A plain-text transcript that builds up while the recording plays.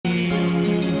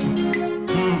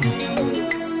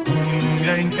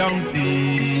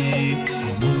County.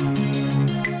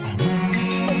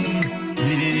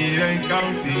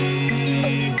 County.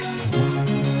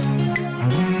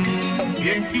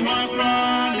 Ain't you one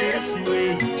from this way?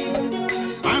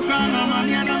 I'm from a man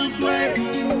this way.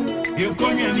 You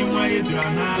come anyway,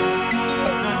 Drana.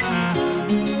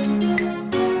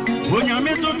 When you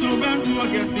met to bend to a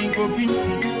guessing Kofi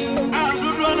Nti, I do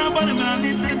run about the man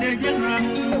this and the general.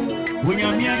 When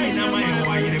you're near my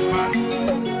wire part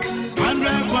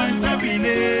 100.7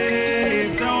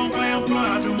 days, sound fire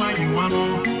flood to my one.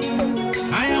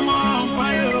 I am on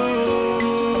fire,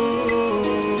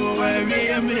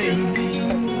 every day.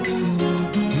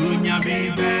 Do ya be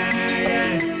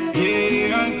there?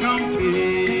 Yeah,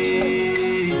 county.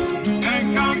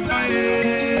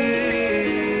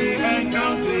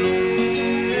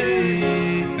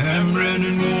 I'm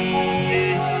running.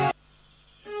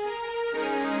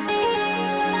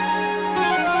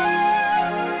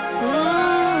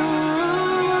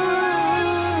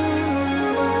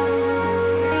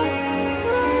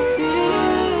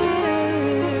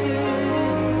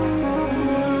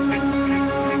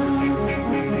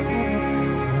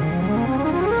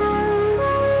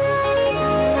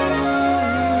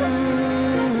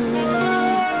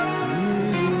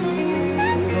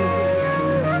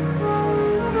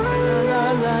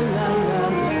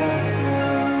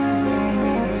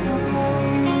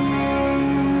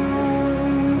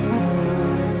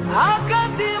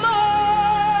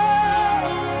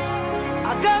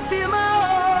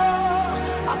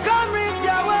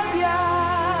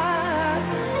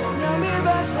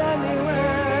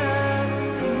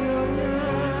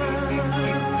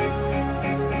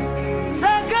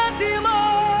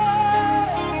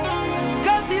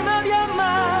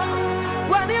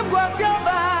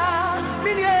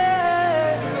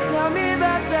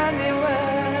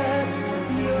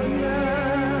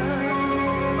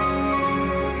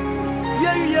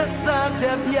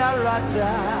 Santa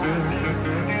Fiarata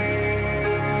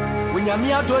when you're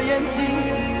near to Yenti,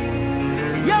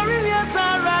 you're in your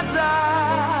Sarata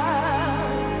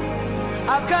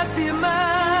Akasima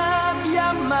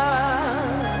Yama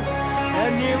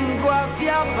and him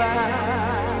Guasiaba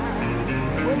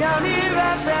when you're near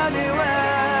us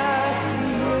anywhere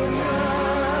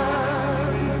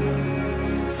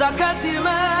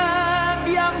Sakasima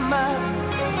Yama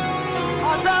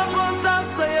Atafonsa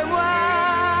Sewa.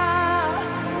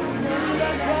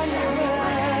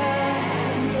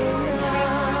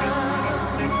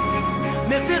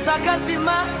 Mrs.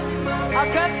 Akasima,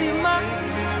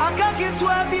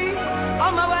 Akakitwabi,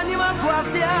 Amawanima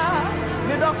Kwasia,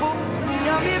 Medofu,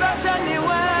 Yamiba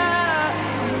Saniwa,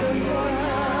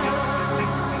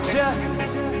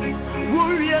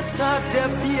 Warrior Santa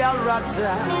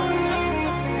Fiarata,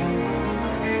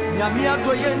 Yamia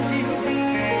Toyenzi,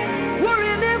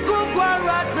 Warrior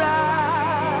Nikuarata,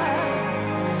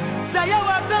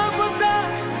 Sayawata Kusa,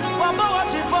 Wamba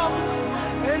Washifom,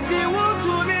 and he will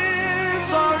to me.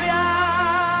 Sorry,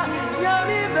 you'll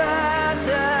be best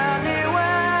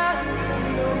anywhere.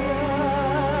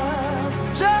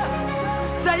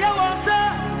 Say you want to,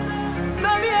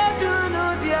 maybe I do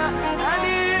know, dear. And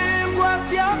it was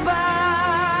your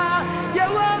bad. You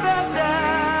were best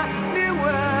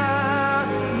anywhere.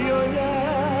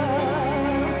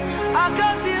 I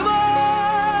can see more.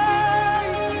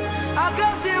 I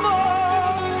can see more.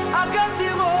 I can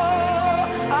see more.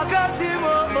 I can see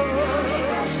more.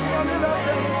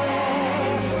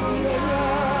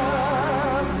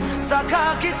 Saka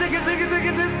kiti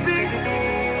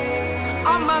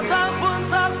Amata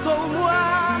funsa somwa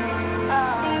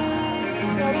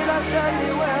Yarila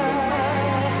shaniwe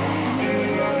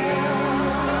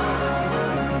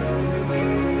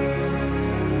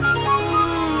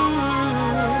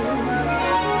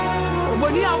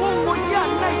Oboni awongo ya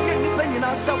naike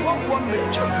nipenyina sa wo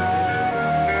mecho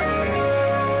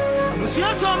Musia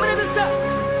so amene bisa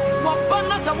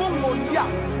wabana sa wongo ya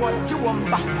wati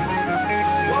womba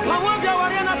Wapawavya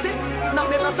warena si na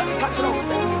mena sa kachira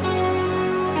use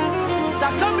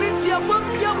Sakamri tia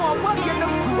wapya mwawabya na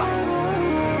kuwa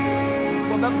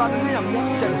Wababa nuya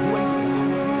mwase huwani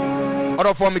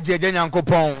Oro for me jeje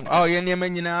nyankopon ye niam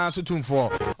nyina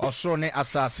sotumfo osoro ne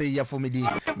asase ya fomidi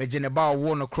megene ba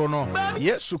wo no krono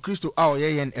Yesu Kristo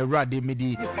ye yen ewrade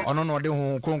midi ono no de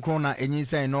ho kronkron na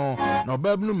enyinsan no na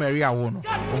obabnu Maria wo no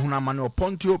ohuna mane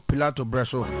Pontio Pilato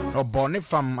breso no bone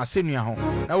fam asenua ho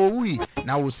na wo wi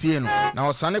na wo sie no na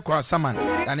osane kwa saman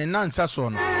na ne nansa so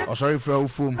no osori fra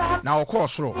ufum na okọ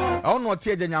osoro ono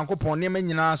tie je nyankopon niam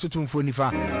nyina sotumfo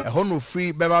nifa ho no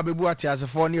free beba bebu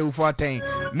atiasefo ne ewufo aten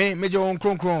me meje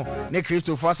kronkron ne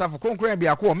Christopher asafo kronkron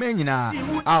bia ko me nyina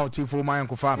out for my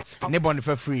nkofa ne bone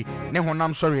fa free ne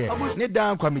honam sori ne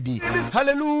dan kwamedi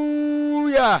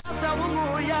hallelujah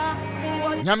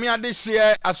nyame ade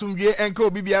hye asomdwe enka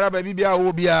obi biara ba bibia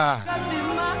wo bia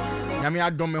nyame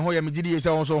adom me ho ya megidi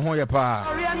yesa won so ho ya pa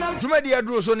dwumadi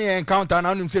aduro so ne encounter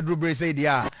na onum se duro bre say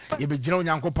dia ye be gina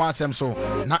onyankopon asem so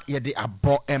na ye de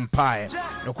abo empire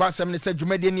no kwa asem ne se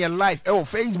dwumadi ne live e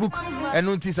Facebook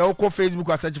enu nti se wo Facebook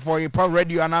a search for Yepa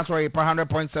radio and answer Yepa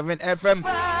 100.7 FM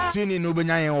tune in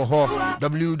obenya yen wo ho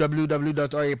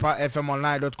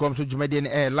www.yepafmonline.com so dwumadi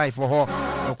ne live wo ho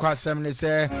no kwa asem ne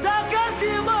se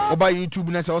oba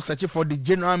YouTube na se search for the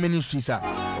general ministries a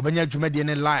obenya dwumadi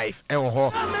ne live e wo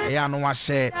ho e no wa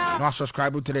share no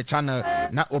subscribe to the channel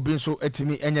na obi so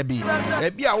etimi enya bi e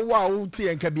bia wo ti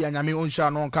enka bia nyame onsha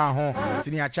no nka ho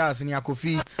senior Charles senior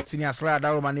Kofi senior Slide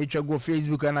Aroma na etwa go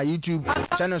Facebook and YouTube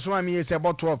channel so am ye say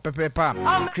bottle of pepper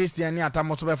Christian ni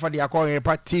atamo so be fa dia call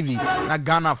Yepa TV na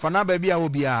Ghana fa na ba bia wo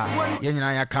bia ye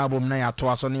nyina ya ka bom na ya to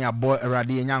aso na ya boy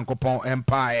Erade Nyankopon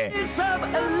empire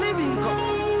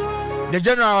the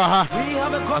general ha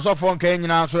aso fon ka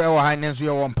nyina so e wo han so ye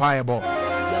wo empire bo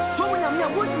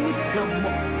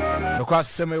because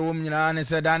some women and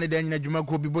said Danny then Juma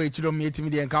could be boy chilo me to me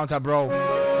the encounter bro.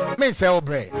 Me say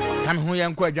obre. Come who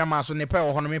yan kwa jama so ne pe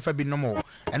ho no me fa bi no mo.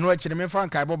 Eno a chire me fa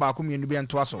nkai bo ba ko me bi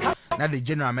ento aso. Na the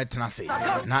general metena say.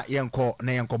 Na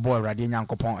yenko boy Erade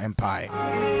Nyankopon empire.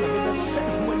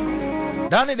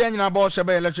 Danny then na bo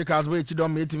shebe electricals we chilo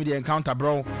me to me the encounter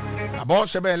bro. About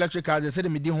shebe electricals they say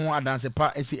me di ho adanse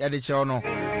pa esi ede che no.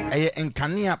 Eye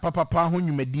enkania papa ho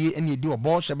nwumedie ene di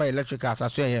obo sheba electricals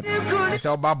aso ye say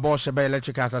oba bo sheba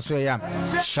electricals aso ye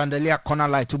chandelier corner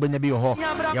light ubenya bi ho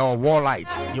your wall light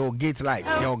your gate light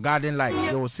your garden light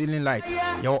your ceiling light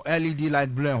your LED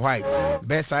light blue and white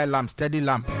bedside lamp steady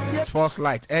lamp sports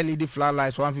light LED flat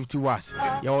lights 150 watts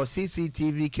your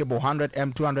CCTV cable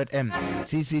 100M 200M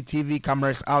CCTV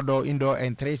cameras outdoor indoor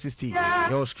and 360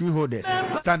 your screw holders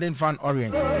standing fan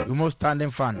orient remote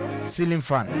standing fan ceiling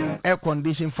fan air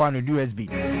conditioning fan with USB,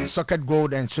 socket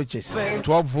gold and switches,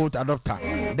 12-volt adapter,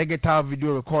 digital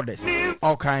video recorders,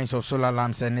 all kinds of solar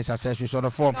lamps and accessories sort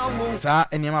of form. Sir,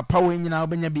 and your power in our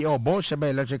Benyabi or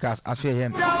Boschebe electricals as we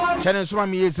him. Channel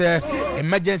Swami is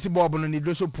emergency bulb on the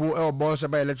Doso pool or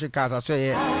Boschebe electricals as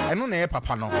we and on a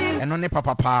papano, and on a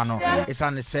papano. It's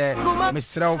on the say,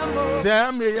 Miss Row,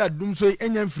 Sam, doom so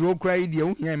any flow cry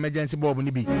the emergency bulb on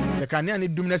the B. The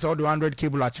Canadian doomness or the 100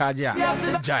 cable charger.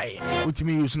 Jai, with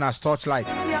me using a torchlight.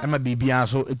 Emma bibia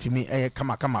so etimi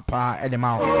kama pa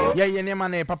edema ye ne ma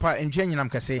na papa entwe nyinam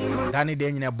kase dani de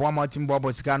nyina boama timbo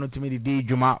bobo sika no timi de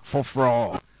dwuma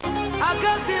foforo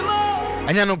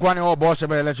anya no kwane o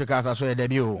Boschebe electricals aso ye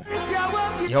debut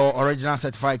your original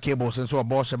certified cables and so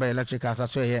Boschebe electricals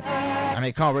aso ye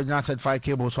American original certified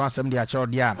cables so asem dia choro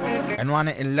dia eno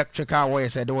ane electrical wire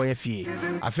said the way fee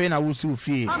afi na wusu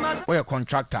fee we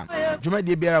contractor juma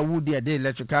de biara wu de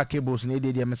electrical cables na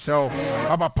de myself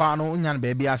papa no nyan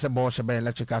baby ase Boschebe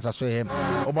electricals aso ye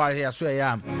oba here so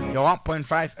ya your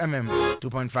 1.5 mm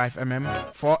 2.5 mm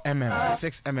 4 mm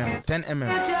 6 mm 10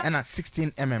 mm and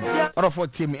 16 mm out of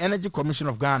 40 energy commission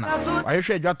of Ghana I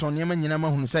hwe adwaton nyema nyina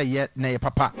mahunu say ye na ye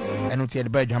papa eno tie de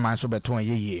ba adwaman so beton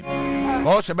ye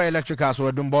Boschebe electricals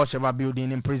so dum Boschebe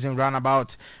building in prison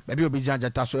roundabout baby obi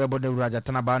janja so ebo de uraja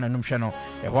tana ba na num hwe no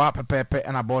e ho pepepe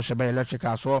na Boschebe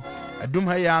electricals so dum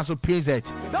ha ya so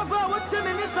PZ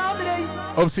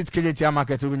opposite KJT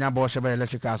market we nya Boschebe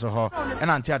electricals so ho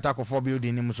and anti attack for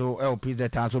building nim so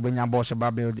PZ so we nya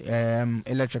Boschebe build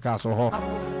electricals so ho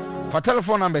for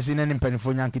telephone numbers in any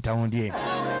penifo nyankita hundie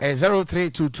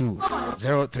 0322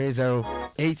 030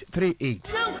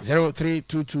 838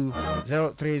 0322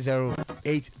 030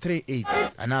 838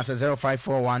 and answer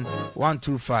 0541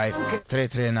 125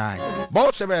 339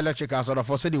 Boschebe electricals so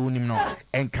for city unim no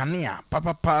enkania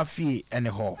papa fi ene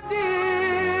ho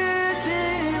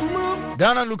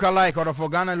Ghana look alike or for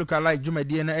Ghana look alike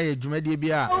Jumedie na Jumedie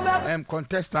bia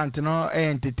contestant no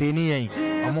entertaining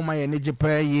omoma ye neje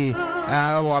pa yi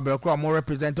abekwa mo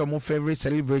represent mo favorite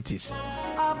celebrities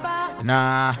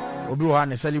na obi wo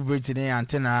na celebrity ne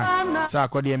antena sa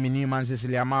akode amini man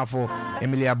Cecilia Mafo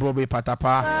Emilia Brobe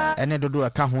Patapa ene dodo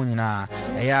aka ho nyina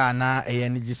eya na eye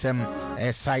negisem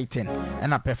exciting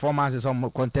and a performances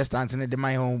on contestants in the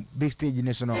my home big stage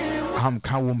ne so no am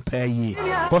kan wo mpa yi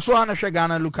koso ana hwe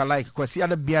Ghana look alike kwasi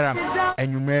ada biara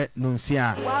enyume no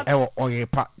nsia ewo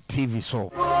Yepa TV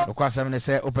so because I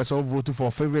say opeso vote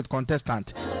for favorite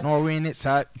contestant no win it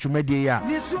sa jumedie ya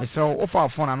So offer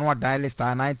phone and what dial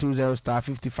star 920 star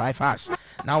 55 hash.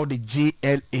 Now the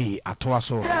GLA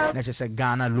atwaso. Let's just say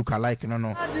Ghana look alike no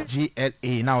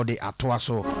GLA now the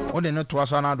atwaso. Or the not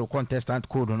atwaso now the contestant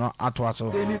code no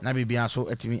atwaso. Na bibia so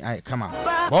etimi I come on.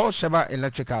 All Sheba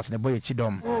electricals ne boy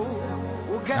chidom.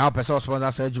 Now person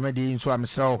sponsor say jumedi so am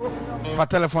so for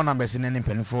telephone numbers in any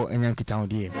pen for enyan kitan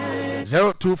die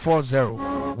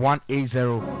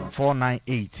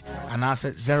 0240-180-498 and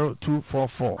answer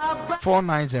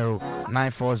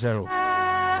 0244-490-940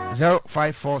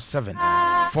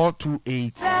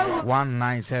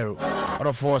 0547-428-190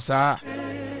 or for sir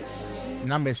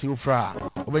numbers you fra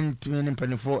when in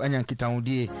pen for enyan kitan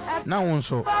die now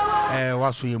also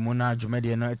waso yemuna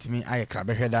jumedi no etimi aye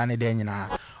krabe hweda ne de nyina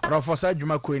or for sir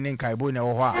juma ko ni kai bo ne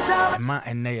wo ho a ma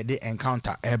enne de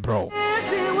encounter bro.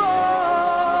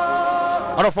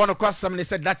 Or of one cross somebody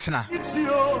said Dachna.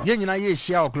 Yenina ye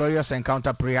share glorious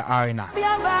encounter prayer arena.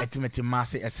 Etimeti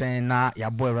Masi Esena, ya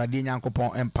boy Radina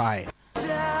Coupon Empire.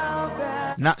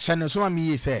 Na Shannon Suma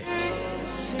me say,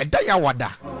 a daya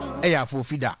wada, a for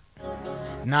feeder.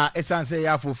 Na Esan say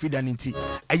ya for feeder niti.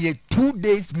 A 2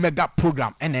 days mega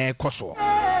program and a coso.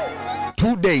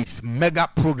 2 days mega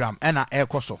program and a air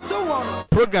coso.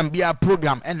 Program be a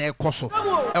program and a coso.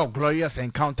 El glorious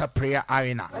encounter prayer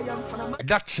arena.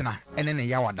 Dachna and then a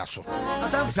yawada so.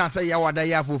 Say yawada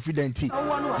ya for Kofi Nti.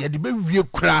 Ya de be wie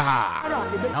kra.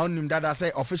 Now nim dada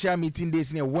say official meeting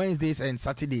days near Wednesdays and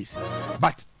Saturdays.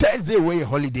 But Thursday way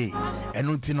holiday. And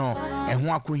untino and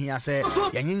ho akohia say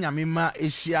ya nyame ma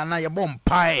ehia na ye bom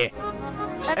pae.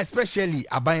 Especially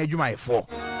aban adwuma efo.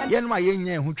 Yen ma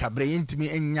yenye hu twabre yentimi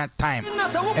enya time.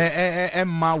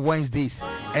 Emma Wednesdays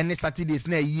and Saturdays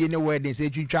na yie ne weddings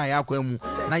etwitwa ya akwa mu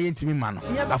na yentimi ma no.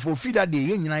 Afo feeder day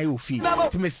yen nyina ye ofi.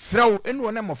 Timi srew enu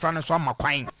one mofra no so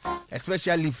amakwan.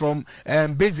 Especially from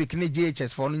basic ne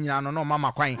JHS for no nyina no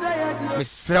mama kwan. Me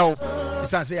srew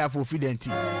isan say afo feeder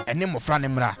nti ene mofra ne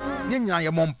mra. Yen nyina ye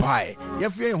mompae. Ye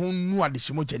fie hu nu ade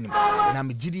himo chanim. Na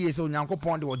me gidi ye se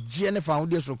onyankopon de ogie ne fa ho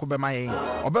de so ko be ma yen.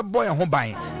 Obebo ye ho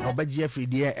ban na obegie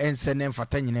afridie ense ne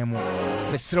mfata nyina mu.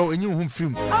 Me srew enyi hu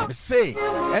mfrim. Me say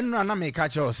enu na me ka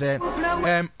che say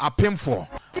apemfo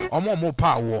omo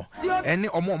power ene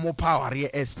omo power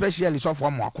especially so for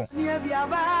amako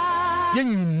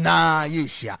yenyina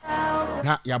yeshia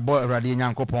na ya boy awrade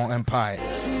nyankopon empire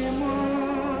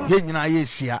yenyina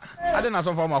yeshia ade na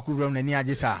so for amako wram na ni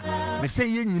agisa me say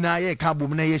yenyina ye ka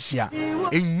bom na yeshia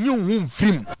enyu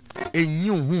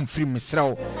hu mfrim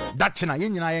misraw dachina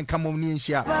yenyina ye nkamom ni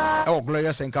nhia e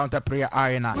glorious encounter prayer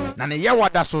arena na ne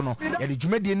yawada so no ye de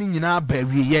dwumade ni nyina ba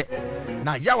wiye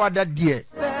na yawada die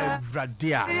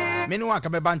Radia. Many one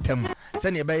can be bantam.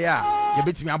 Send ye be ya. You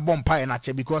bet me a bomb pie na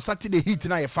che because Saturday heat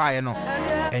na ye fire no.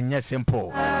 And yes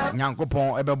simple.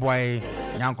 Nyankopon ebe boy.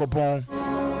 Nyankopon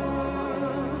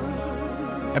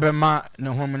ebe ma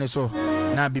ne home so.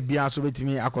 Na bibia so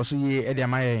betimi akoso ye e de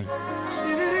amaye.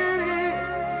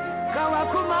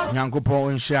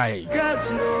 Nyankopon nhyai.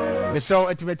 We saw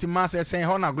ultimate master saying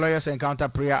Hona glorious encounter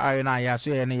prayer arena ya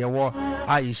so ye ne ye wo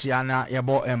Aisha na ye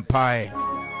bo empire.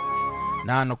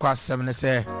 Na no kwa 7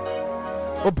 say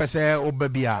opese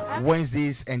obabia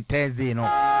Wednesdays and Thursday no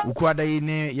ukwada yi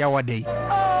ne yawade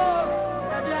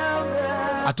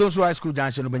Atonso High School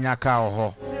Junction obenya ka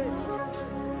ho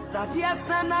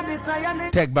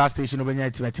Tech Bus Station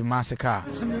obenya Timothy Massacre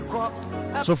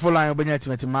so full line obenya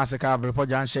Timothy Massacre Report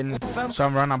Junction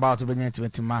some roundabout obenya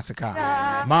Timothy Massacre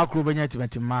Macro obenya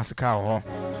Timothy Massacre ho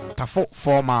Tafo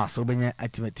 4 miles obenya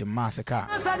Timothy Massacre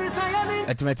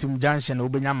Timothy Junction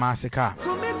obenya Massacre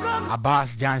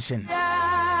Abbas Junction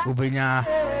ubenya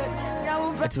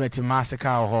Timothy Massacre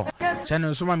ho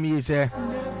channel so mami say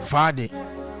Friday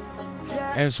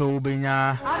and so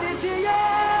ubenya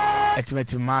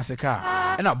Timothy Massacre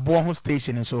and a Boho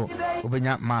station so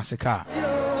ubenya Massacre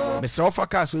the sofa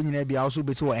car so nyina bia also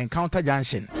be so Encounter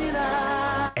Junction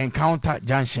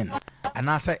and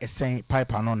answer is saying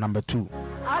pipe no number 2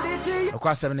 the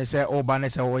question is say oh ban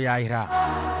say oh ya ira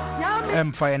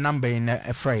fire number in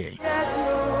a fray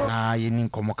na yini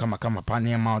komo kama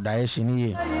pani ma da shi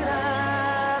ni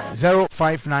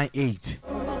 0598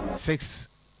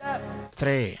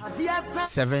 63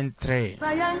 73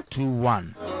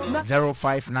 21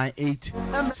 0598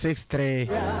 63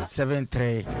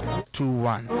 73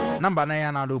 21 number na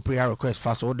ya na do prayer request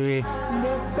fast all the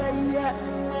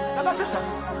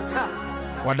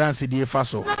wadansi die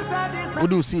faso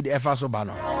udu see the faso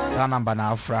bano sa number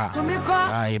na afra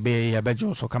ebe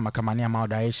bejo so kama ni ama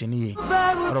da shi ni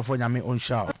orofo nyame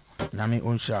onsha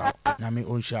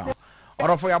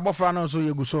orofo ya bofra no so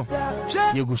yeguso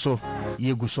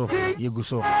yeguso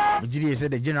mjiri say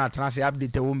the general transit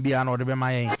update won bia na odebe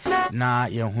mayen na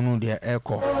ye hunu de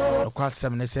eko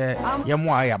kwasem ne say ye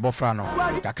mo aya bofra no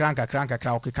kakran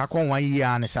okeka kon wan yi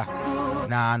anisa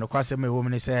na no kwasem e wo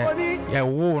ne say ye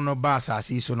wo no ba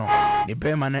asasi so no de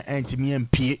be ma na entimi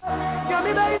empie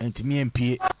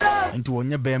nti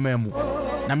wonye be ma mu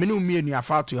na me no mienu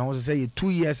afato ye ho say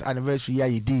 2 years anniversary ya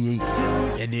ye di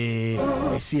ye de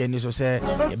esi eni so say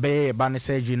ye be ba ne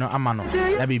surgery no amano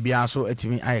na bibia so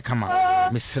etimi aye kama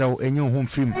misrew enye home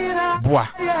film boa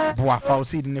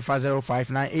fauci ni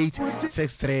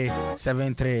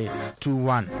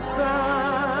 0598637321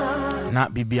 na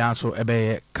bibia so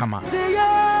ebe kama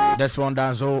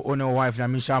Despondan so one wife na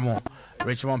Mishamo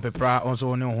Richmond Pepra also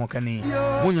one ho kani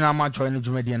munyina ma join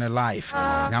jumedi na life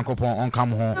Yankopon on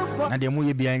come ho na de mu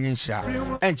ye bia nyinsha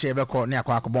enche ebe ko ne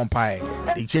akwa akobon pai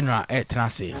the general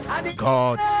etnase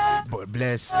God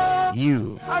bless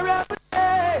you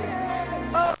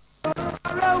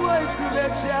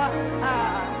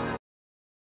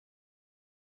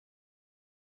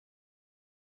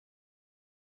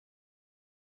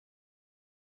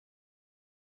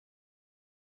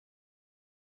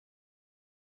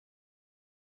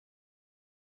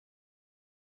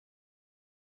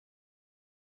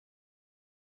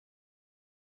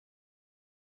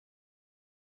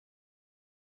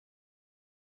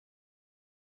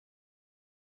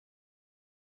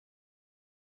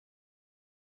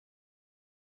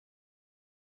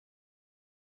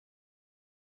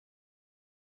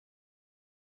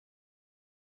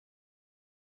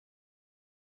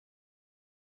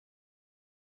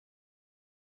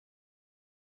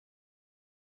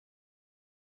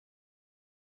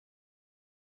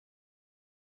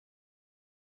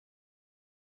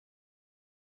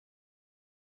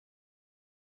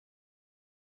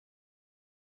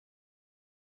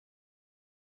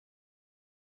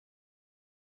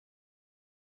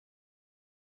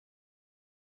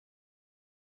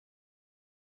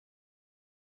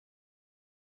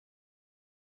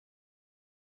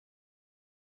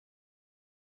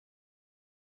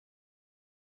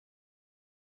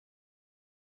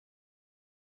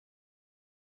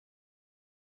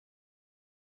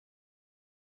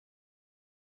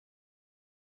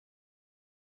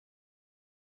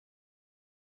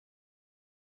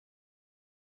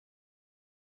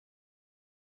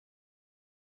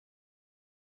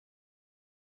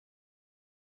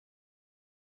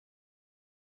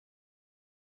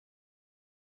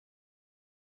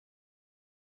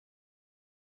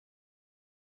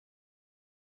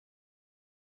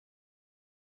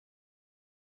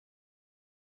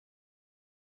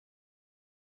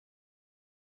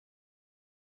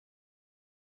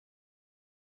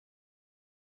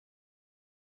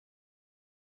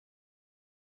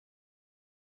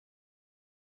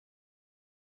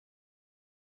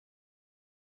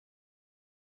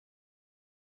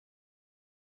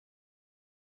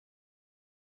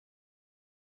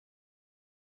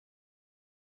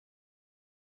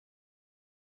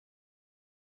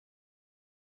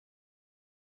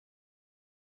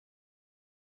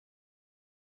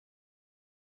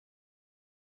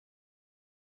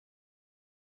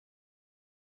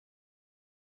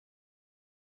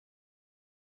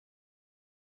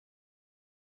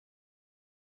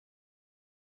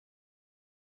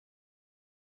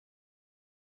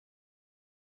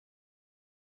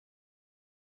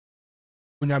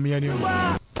Unyami ani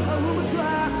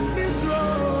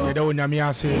yeda unyami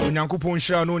ase unyankopon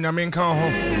hira no unyami nka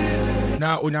ho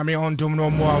na unyami ondom no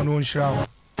mo no hira ho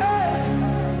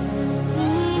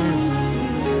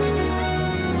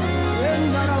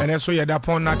ene so yeda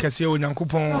pon na kese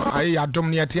unyankopon ayi adom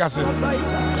ne yete ase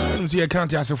nti ye kan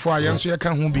te ase fo aye nso ye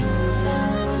kan ho bi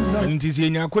nti se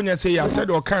nyakonya se ya se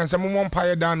do kan se mo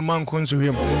mpaye dan man konso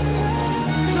hwem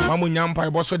mamu nyampa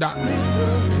iboso da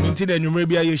nti da nwumre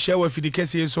bia ye hia wa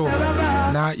fidikese so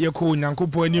na ye ko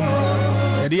nyankopon anim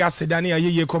ye de aseda ne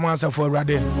ye koma asafo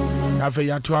awrade na fe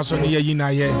ya to aso ne ye yi na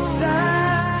ye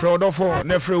frodofo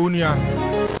na fre unua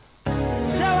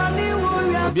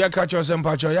bia ka cho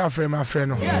sempa cho ya fre ma fre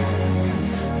no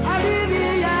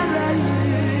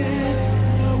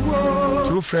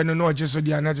tu fre no no jeso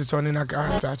dia na jeso ne na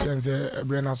ka sa chense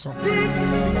ebrena so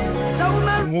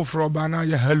mo fro bana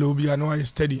ya hello bia no I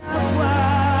steady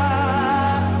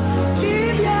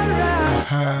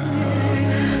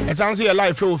sounds here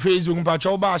live for Facebook pa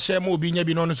cho ba share mo bi nya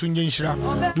bi no so nyi nhira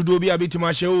dudu obi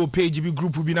abetima share o page bi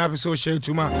group bi na be so share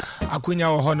tuma akonya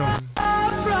wo ho no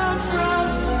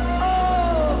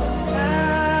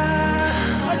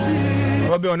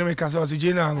obi oni me kasa o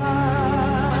jina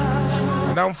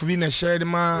fu bi na share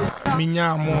ma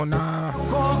minya mo na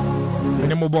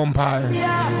ne mo bompa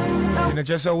na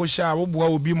chese wo sha wo boa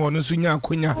obi mo no so nya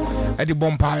akonya e de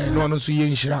bompa no no so ye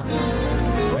nhira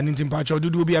ani ntimpa cho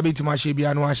dudu obi abeti ma hye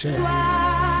bia no ahye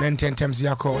na ntentems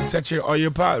yakọ seche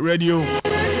Oyepa radio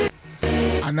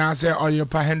ana se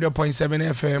Oyepa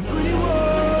 100.7 FM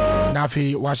na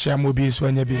fi wa share mo bi so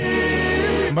anya bi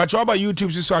mba cho ba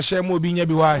YouTube so share mo bi nya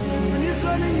bi wa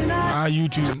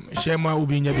YouTube share ma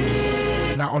obi nya bi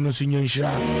na ono so nya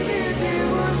nhira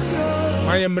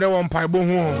maye mre won pai bo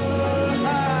hu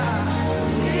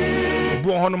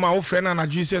bo hono ma wo frɛ na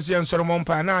Jesus ye nsoro mo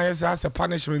mpa na ayɛ sa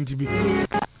punishment bi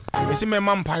esi me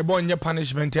ma mpa bo nye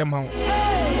punishment e ma wo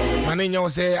mane nye wo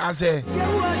se ase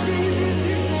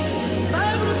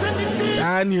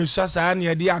ani sa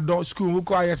ni de ado school wo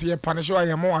ko ayɛ se ye punish wo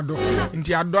ayɛ mo ado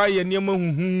nti ado ayɛ ne ma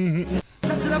huhu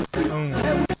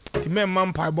ti me ma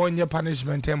mpa bo nye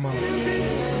punishment e ma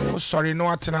wo sorry no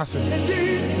atena se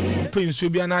pe nso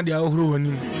bia na de ahoro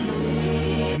wani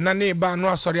na ne ba no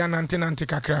asori anante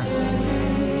kakra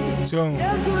so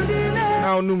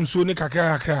now num so ni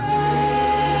kakra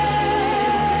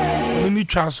ni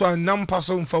twa so nam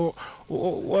paso mfa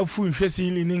wa fu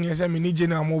nhwesi ni ni ngese me ni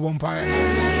gena mo bompa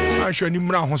ahwe ni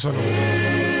mra ho so no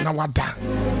na wada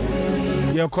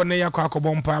ye ko ne yakọ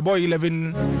akobompa boy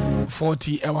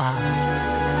 1140 ewa ha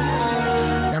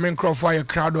ya men crowd ya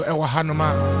crowd ewa ha no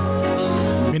ma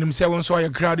minimum se won so ya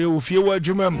crowd o fie wa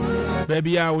adwumam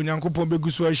baby a onyankopon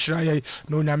beguso ahira ye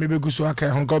na onyame beguso aka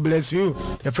ho. God bless you.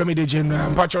 Your family de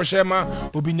general mpacho shema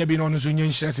obinya bi no no so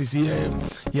nyanhira sisi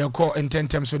ye ko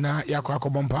intentem so na yakọ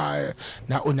akobompa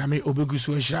na onyame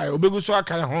obeguso ahira ye obeguso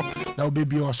aka ho na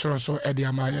obebi osoro so e de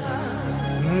amaye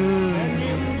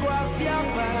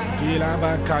tila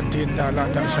ba kantinda la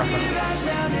ta shafa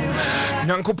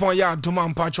nyankopon ya adoma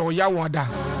mpacho ya woda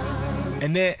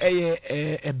ene eye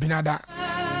ebinada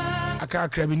aka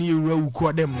akrabini yewura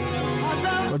wuku dem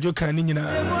ojo kan ni nyina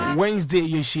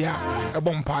Wednesday yeshia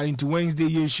ebompa into Wednesday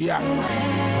yeshia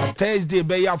Thursday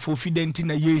be ya for fidenti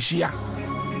na yeshia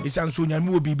isanso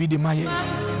nyame obibi de maye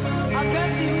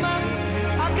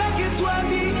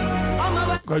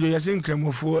gojo yasin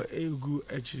kremofo egu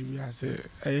achiriwia se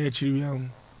achiriwia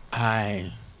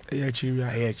ai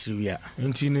ayachiriwia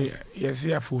nti ne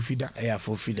yesi afofida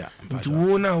nti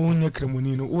wo na wo nya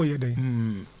kremoni no wo ye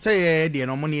den say ye de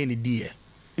no mo ne ni die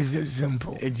is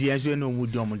simple edi aso no mu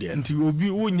dom de nti obi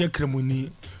wo nya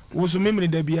kremoni wo so memre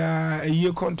da bia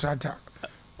eye contractor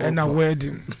na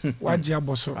wedding waje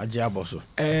aboso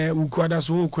ukwada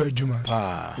so ukwa adwuma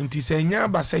pa nti se nya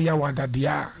abase ya wada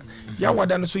dia ya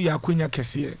wada no so ya akonya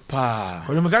kese pa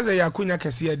ko me kaza ya akonya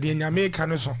kese de nyame ka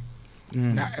no so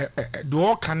na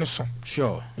do kan so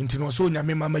sure nti no so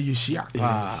nyame mama yeshia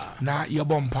na ye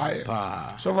bompae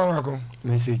so fa wako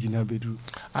message na bedu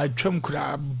atwam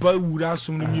kura ba wura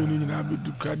som no mienu nyina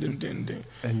bedu kra den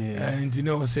nti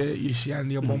no se yeshia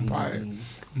na ye bompae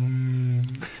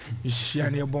yeshia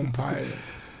na ye bompae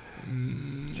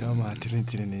chama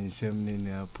tire ne nsem ne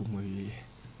na apumoyi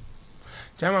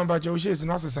chama ba cho shesi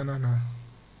no asesana na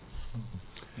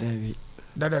David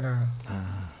dada na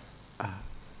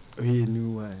we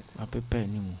knew why I prepare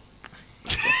anymore.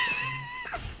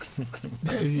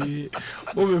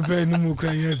 O be pe ni mu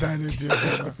kran yes and it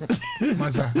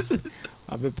masa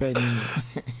I prepare anymore.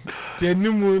 Te ni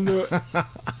mu no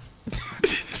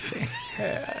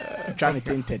trying to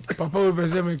tinted papa we be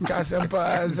say me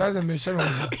kasempa zaza me shema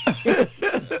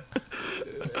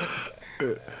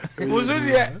uzu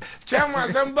dia chama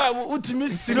samba utimi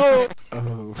siro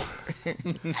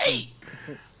hey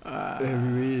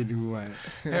we knew why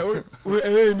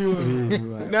we knew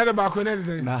na da ba ko na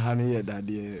say na ha ne ye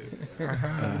dade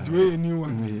we knew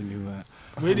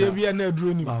we dey bia na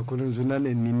duro ni ba ko nzo na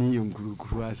nini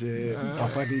yonkurukuru ase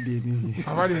papa de ni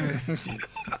papa de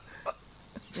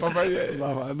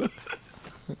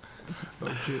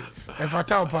okay e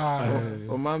fatal pa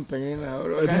O man penina o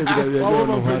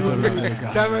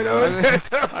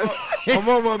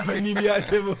mama peni bia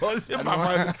se mo se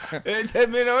papa e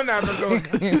me no na to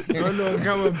no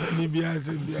kama peni bia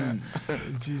se bia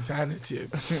nti sanity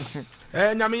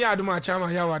nyame ya aduma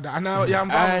chama ya wada ana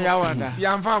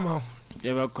ya mfa ma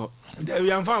Yebeko.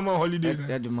 We am farm holiday.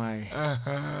 That my.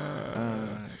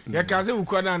 Ya kaze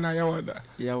ukwada na ya wada.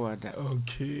 Ya wada.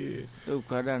 Okay.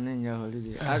 Ukwada na ya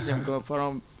holiday. As you go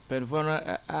from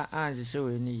Penfona and show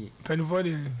any.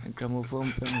 Penfona.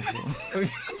 Gramophone penfone.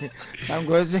 I'm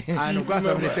going to and because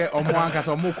of say omo anka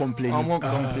so mo complain.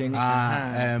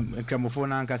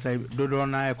 Gramophone anka say dodo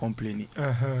na e complain.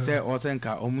 Say o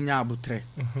tenka omunya abutre.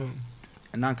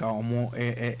 nanka omo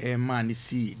man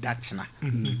see dachna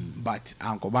but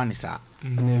ankoba ni sa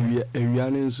na ewia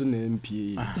ne nso na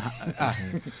mpie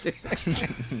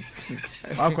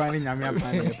akwa ni nyame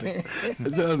apani pe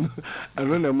so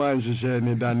ano na man hyehyɛ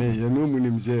ne dane ye no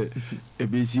munim sɛ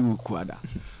ebesi wukuada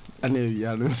ana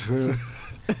ewia no so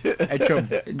etwam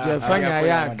Jefanya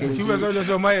ya si we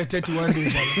so my 31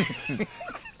 days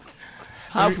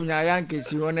half nya ya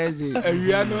nkesi wona eze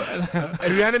ewia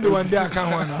no the one day aka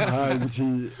ho na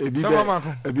nti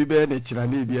ebi be na kyira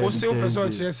na ebi o se o person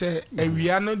kyerɛ sɛ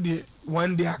ewia no the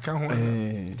one day aka ho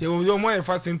te o mo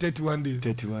fasting 31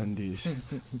 days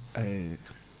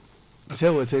say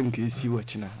was in case you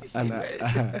watching ana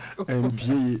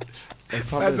mpie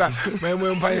father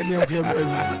memo empire ni okye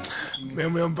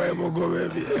memo empire mo go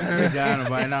baby jana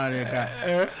by now they ka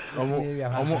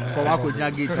omo ko wa ko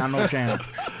jagate ano twen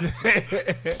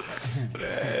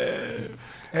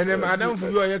ene madam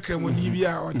fu bi o ye kremoni bi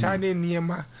a o ta ne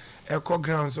niema eco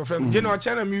grounds of them je no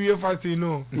chana mi we fasting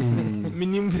no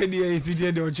minim te dey is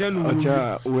dey o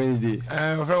chana Wednesday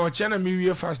o chana mi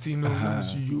we fasting no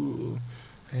so you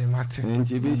Martin.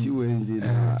 Wednesday.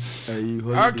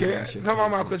 Okay. No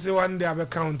mama ko say one day I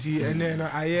county and then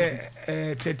I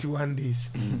 31 days.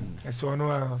 So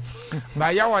no.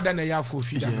 But ya wada na ya for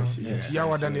feed no. Ya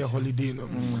wada na holiday no.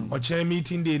 O chair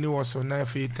meeting day no was on na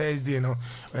Thursday no.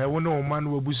 We no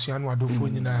man we busua no adofo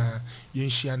nyina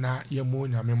yenhia na ye mo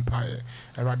nyame mpae.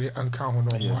 Erade anka ho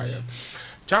no waye.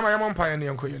 Chama ya mpae ne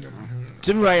yanko yenem.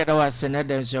 Timra ya dawa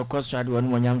senede nso kwaswa de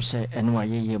wonu nyam hye ene wa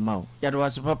yeye mawo. Ya dawa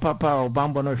se papa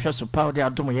obambo no hwe so pa de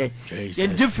adom ye. Ye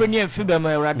different ye fi be ma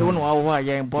erade wonu wa wo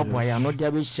ya bobo ya no de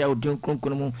be hye odin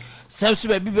kronkron mu. Sensu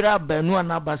be bibira banu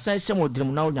ana basan hye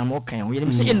modrim na nyam okan wo.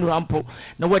 Ye se ye nurampo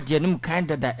na wade anim kan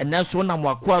dada ena so na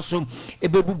mwakoa so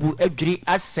ebebubu adwiri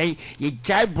asai ye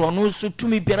jai brono so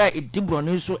tumi bira edi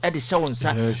brono so e de hye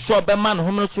wonsa. So be man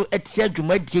ho no so etia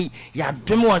dwumadie ya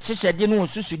dom wo hye de no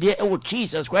susudie e wo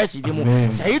Jesus Christ de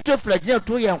mu. Say to flagina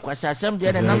to yan kwasasem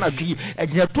de na na dwi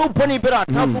agina to poni bira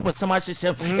atafo bosama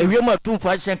hyehyem ewiem atumfo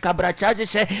hyehyem kabra charge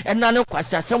hye ena ne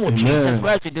kwasasem wo Jesus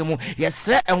Christ de mu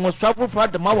yesre enwosafo fra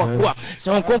de ma wakoa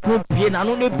se onkonko bie na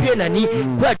no ne bie na ni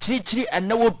kwa chirichiri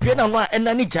ena wo bie na no a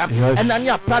ena ni jam ena ni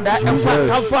apada enfa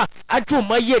atafo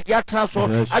adwuma ye de atraso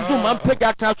adwuma mpega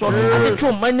atraso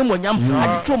adwuma ni monyam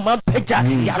adwuma mpega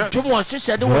ya dwuma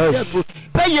hyehyem de wo teto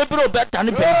peye biro beta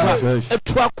ne beba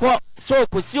etuakọ so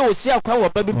kosi osi akwa wo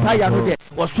baby paya no de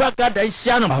wo swaga da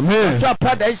hia no so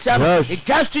pada hia no e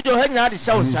just studio ha nya de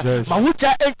show sa ma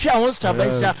hucha entwa ho sta ba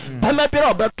hia ba ma bira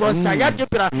obeto sa ya de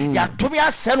bira ya tumi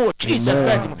ase no Jesus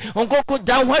Christ onkoko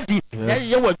dan hwadi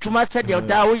ye wo twuma se de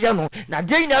da wo ye no na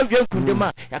de nya hwe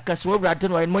kundema ya kase wo brade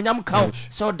no mo nyam kawo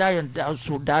so da yen da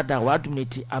so da wa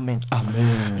adumnity amen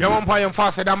ya won pa yen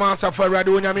fa se da ma sa fa brade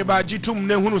wo nyame ba gitum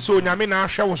ne hunu so nyame na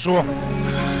ahwe wo so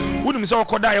wunum se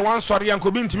okoda ye wan sori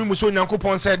yanko bi ntimi muso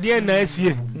nyankopon se de na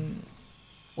asie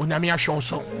onyame ahwe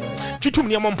so titum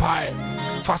ne mompae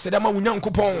fa se da ma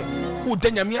wunyankopon wo da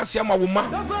nyame asia ma wo ma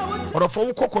orofo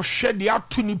wo kokko hwe de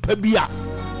atu nipa bi a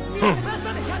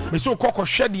me so kokko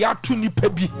hwe de atu nipa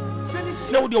bi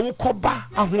na wo de wo koba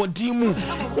ahodin mu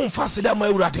wo fa se da ma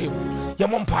awurade ye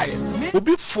mompae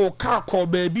obi fo ka ko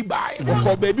ba bi bae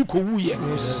ko ba bi ko wuye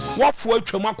wo fo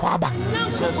atwam akwa aba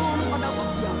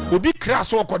obi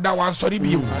kras wo koda wan sori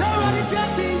bi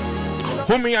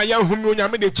humi ya humi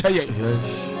onyame de cheye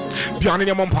biane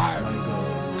ne mompa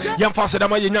yam fa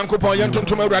sedama ye nyankopon ye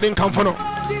ntontom awurade nkamfo no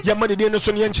ye ma de ne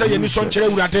so ne nkyere ye ni so nkyere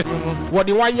awurade wo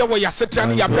de wan ye wo ya setra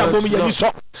ne ya bra bom ye ni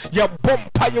so ye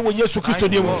bompa ye wo Yesu Kristo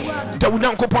de mo da wo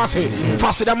nyankopon ase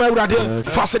fa sedama awurade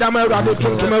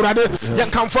ntontom awurade ye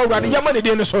nkamfo awurade ye ma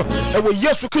de ne so e wo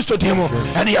Yesu Kristo de mo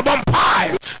ene ye bompa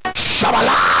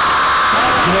shabala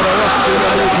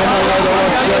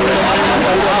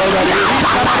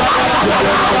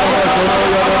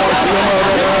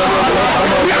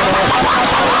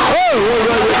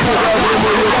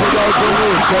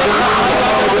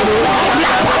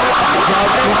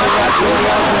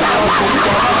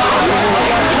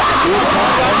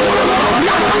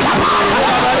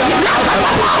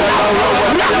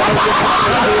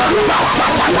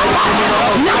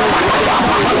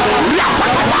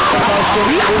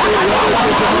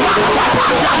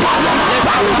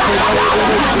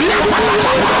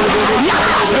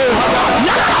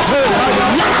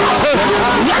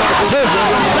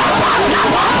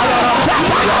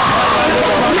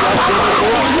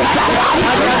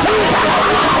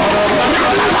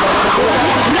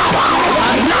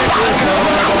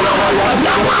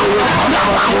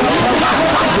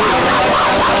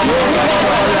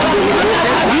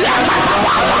Yeah.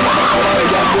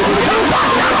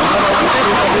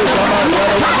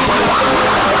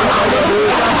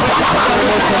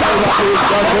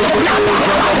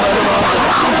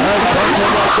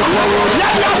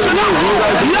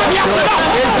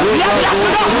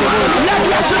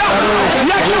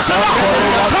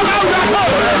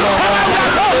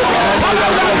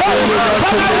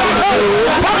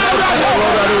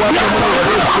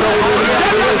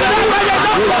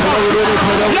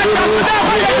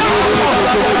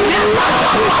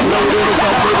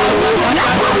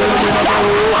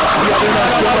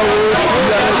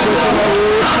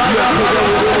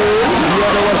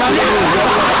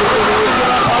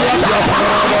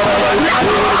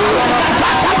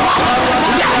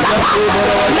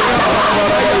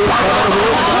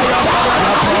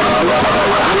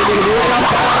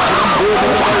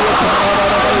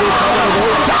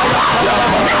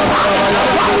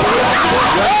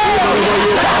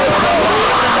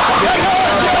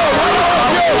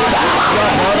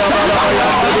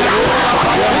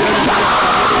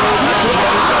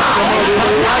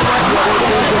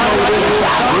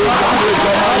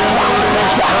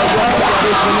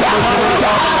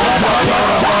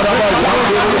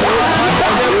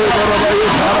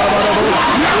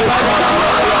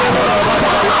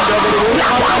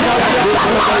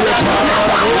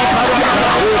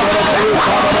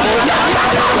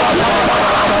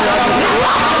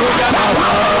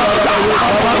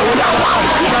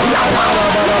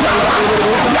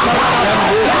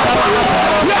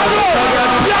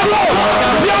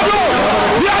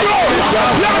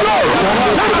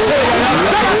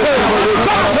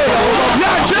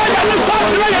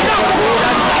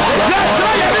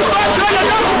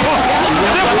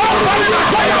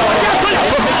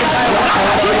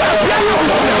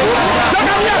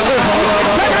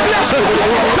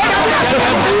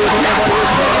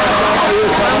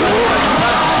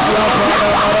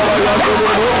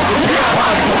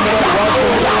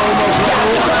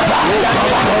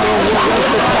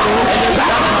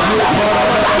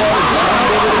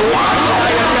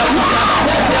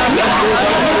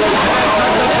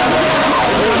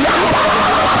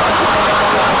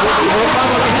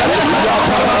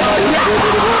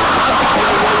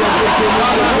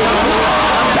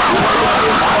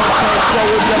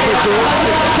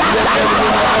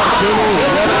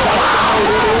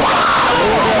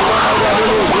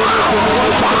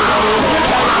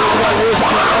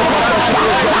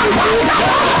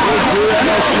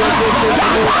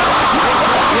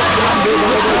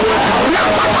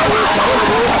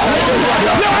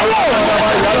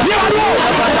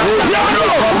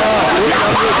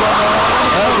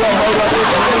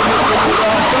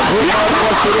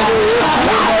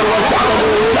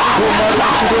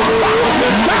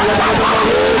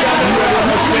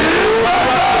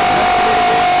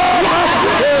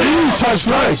 Jesus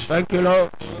Christ. Thank you,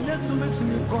 Lord.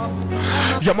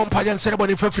 Yamon Payan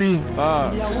ceremony for free.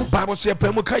 Bible says,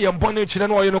 Pemuka, Yamboni,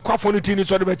 Chino, you know, Quafoni,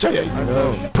 so the Bechay.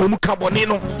 Pemuka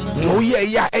Bonino, oh,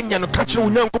 yeah, and you catch you,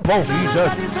 young couple.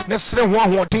 Nestle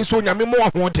one wanting, so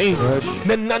Yamimo wanting.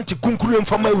 Then Nanti Kunkurum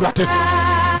from my rat.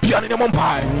 Piano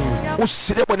Mompire, who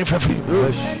ceremony for free.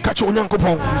 Catch your young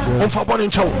couple. On for one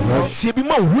and chow.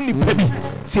 Sebima Winnie Pebby.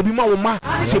 Sebima Uma,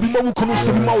 Sebima Wukunu,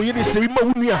 Sebima Yini, Sebima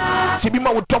Wumia,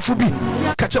 Sebima Tofubi.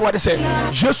 Catch what I say.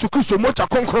 Jesus Christ, Mocha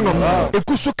Concrono,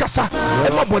 Ekusu Kasa,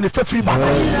 Emma Bonife Friba,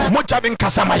 Mocha Ben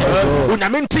Casamaya,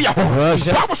 Unamintia,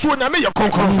 Babos Unamia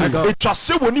Concron, it was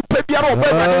so when you pay Biaro,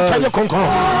 and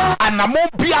Concron, and a more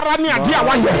Biarania, dear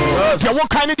one year. They won't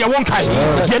kind of their one kind.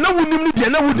 They know we need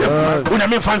them,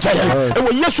 Unamin Fanchaya, and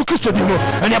when Jesus Christ,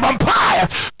 and a vampire.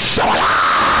 Yeah.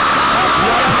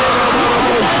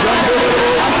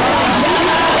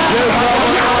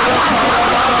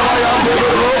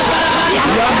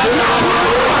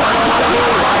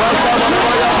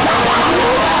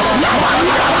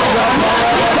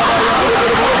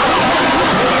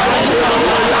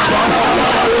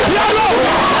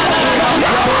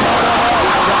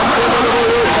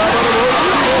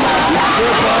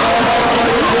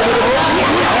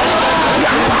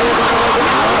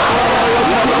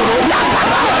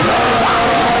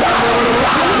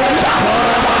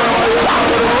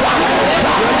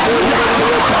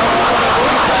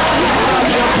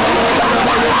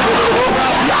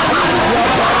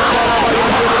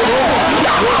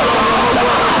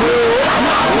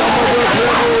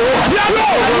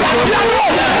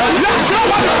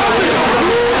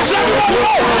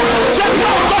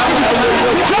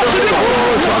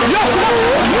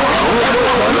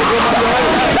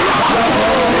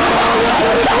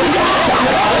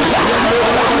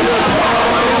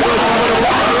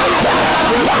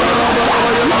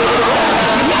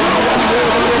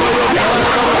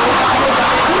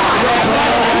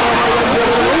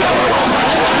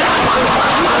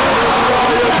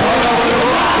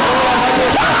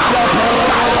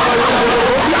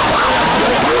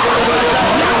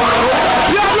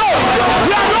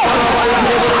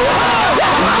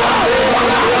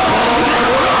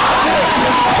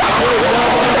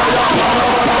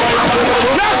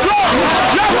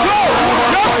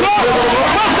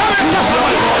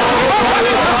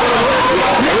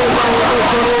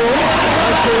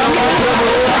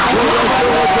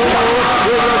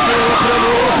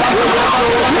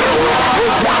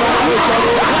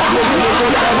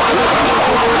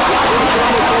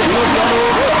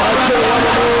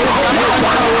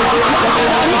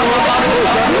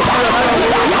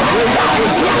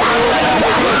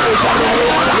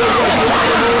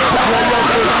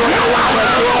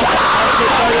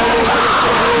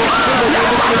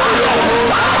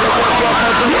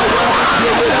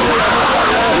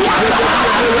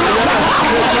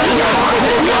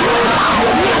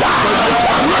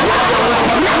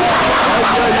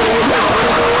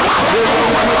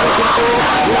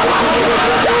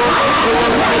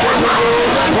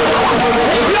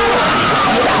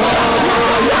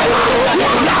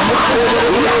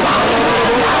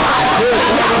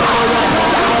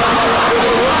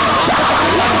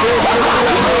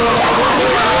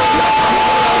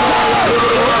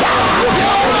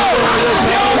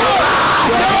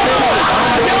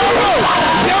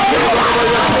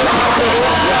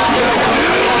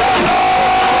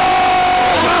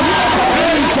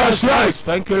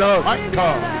 Thank you, Lord. My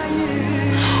God.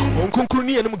 Onkonkuru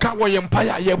ni ka wo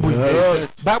yempaya ye bu.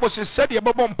 Bible said ye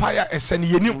bobo empire esen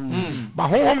yenim. Ba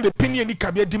honhom de pini ni ka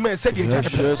be di ma said ye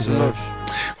jake. Yes, Lord.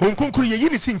 Onkonkuru ye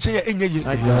yini si nche ye enye ye.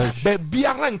 Ba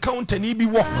biara encounter ni bi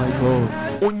wo.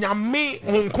 Onyame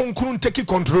onkonkuru take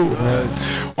control.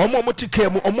 Omo mo tike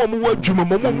mu, omo mo wa dwuma,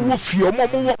 omo mo wo fie, omo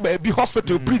mo wo ba bi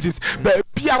hospital prisons. Ba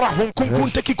biara onkonkuru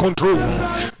take control.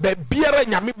 Ba biara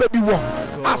nyame ba bi wo.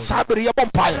 Asabere ye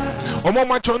bompaye. Omo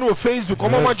ma join no Facebook,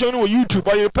 omo ma join no YouTube,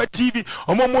 or TV,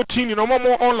 omo mo tini, omo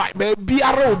mo online. Ba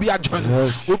biara obi a join.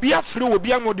 Obi a free,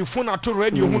 obi a no the phone at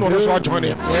radio hu no so join.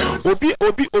 Obi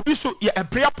so a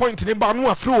prayer point ne ba no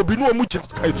afre obi no mu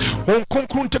just on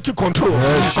konkrun take control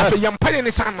afa yampaye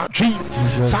ne sa na dwi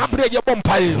sa bre ye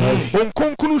bompaye on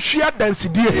konkrun hwia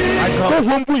dansidie ko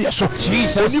hombu ye so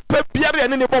oni pa biare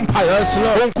ne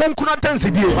bompaye on konkrun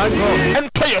dansidie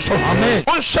ento ye so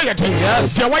on sheye den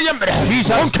je waye mre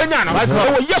on kenya na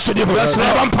o yeso de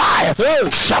bompaye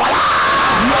shabala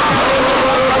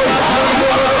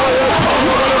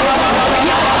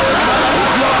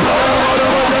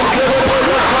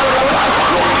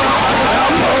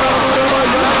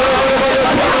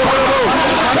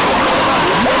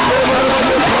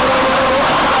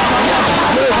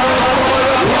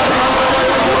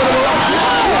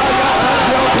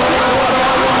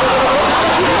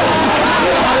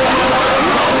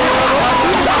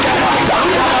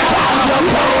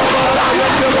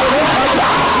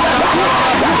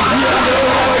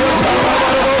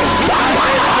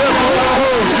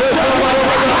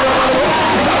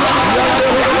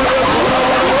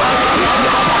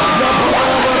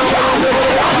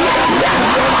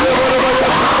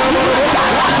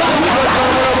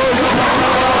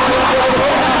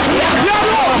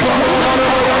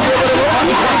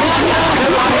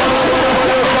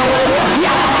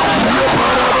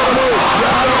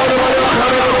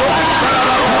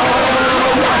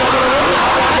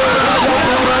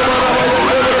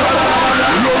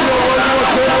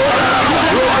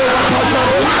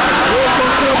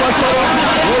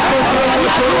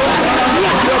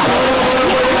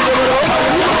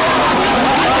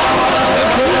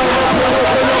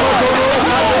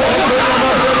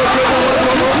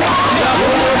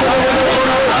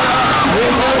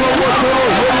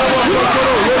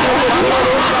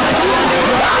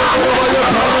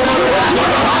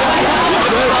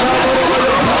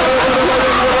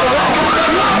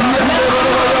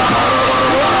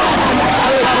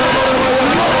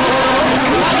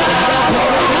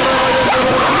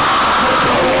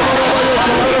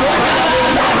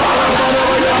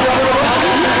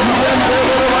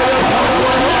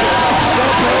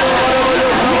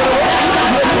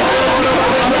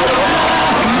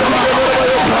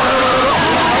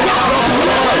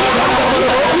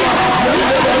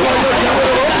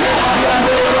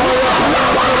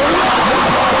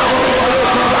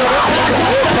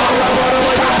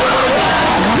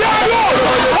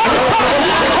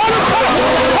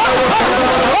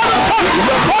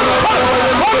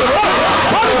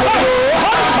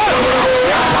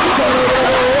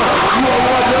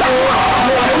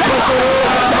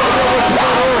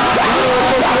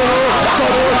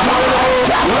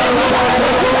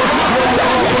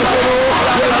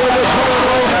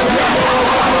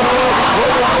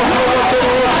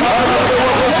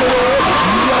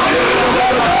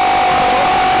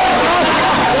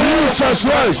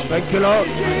Thank you, Lord.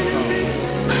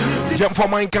 Jump for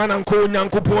my can and call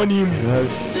Yankuponi.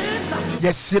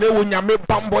 Yes, Sire, when you make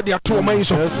bambo, they are 2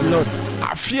 months.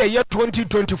 I fear year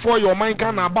 2024, your mind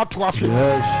can about to have you.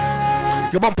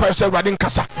 Your vampire said, Radin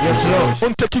Casa. Yes, Lord.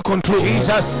 Don't take control.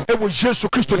 Jesus. It was Jesus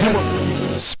Christ.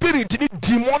 Yes. Spirit,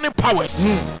 demonic powers.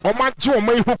 Or my Joe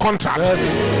may who contract.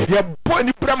 Your boy in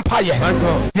the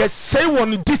empire. Yes, say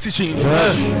one decisions.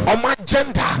 Or my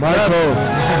gender.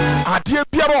 I dear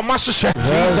Biara Master.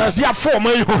 Dear four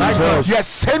may who. Yes,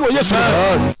 say no, yes,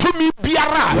 to me,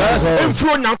 Biara.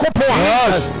 Influence Yankopo.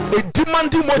 A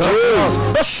demanding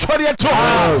motive. Sorry at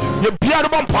all. Your Biara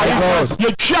vampire.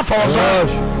 Your chief also.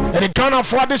 And the Ghana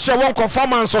for this year won't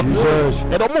confirm answer. And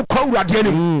the more crowd at the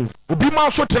enemy will be my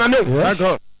so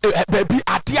to baby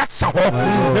at the Atsa.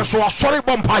 That's so sorry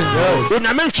bumpire. When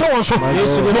I mention one so,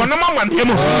 you're no man him.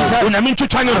 When I mean to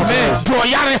China, to a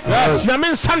yare,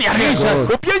 Yamin Sanya,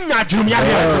 Opiana Jumia,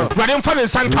 Radin Fan and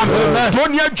Santa,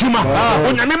 Donia Juma,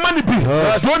 when I mean money be,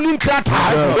 Donin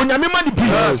Krata, when I mean money be,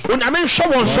 when I mean show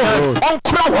one so, on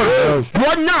crowd,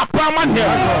 one now, Praman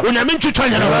here, when I mean to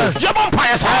China,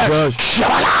 Jabumpires,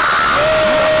 Shabala.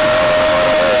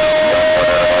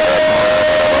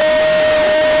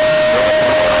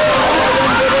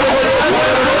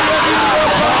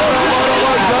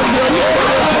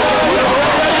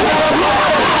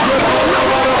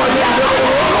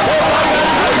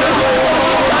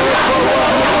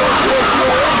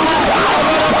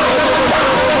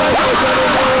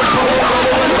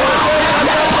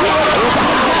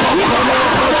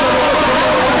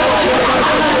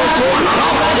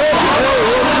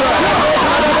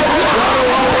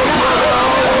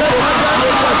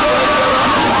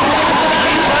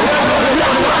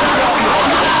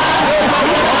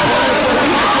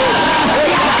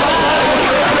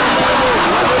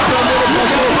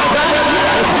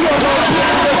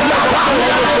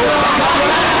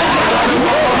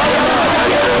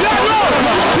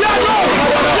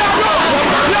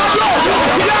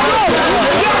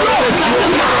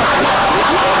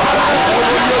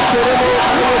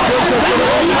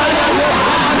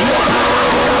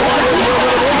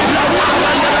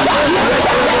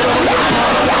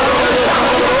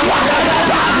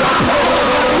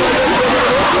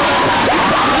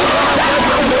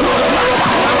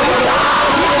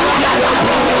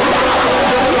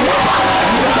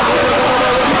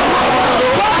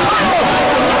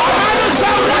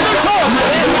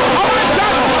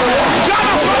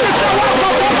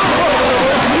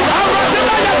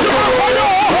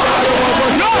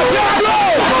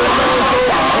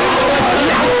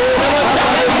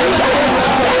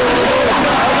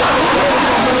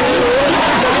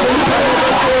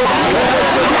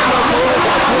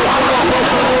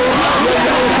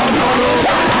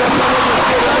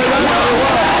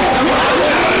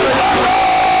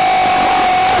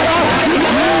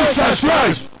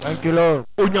 Thank you, Lord.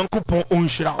 Onyankopon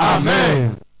onshira.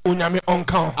 Amen. Onyame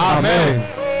onka. Amen.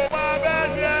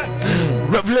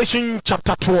 Revelation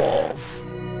chapter 12.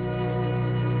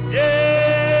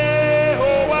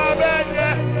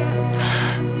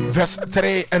 Verse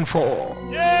 3 and 4.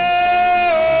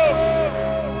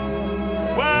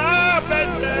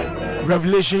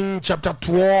 Revelation chapter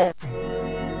 12.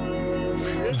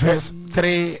 Verse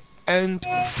 3 and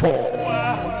 4.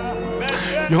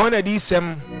 Yohana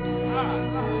disem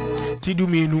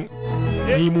tidumenu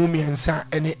nimu miensa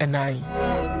ene enai.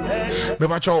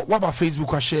 Mebacho waba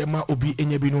Facebook a share ma obi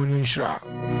enye bi no nshira.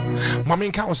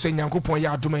 Maminka o se Nyankopon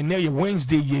ya adoma na ye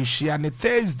Wednesday ye shia ne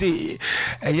Thursday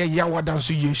eye yawada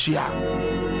nso ye shia.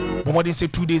 Bomodin say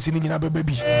 2 days ni nyina beba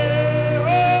bi.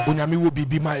 Onyame wo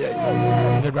bibi ma ye.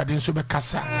 Ne Awurade nso be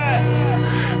kasa.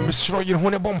 Misro ye ho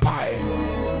ne bompae.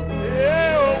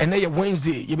 And then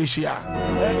Wednesday, you be share.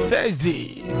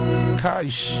 Thursday,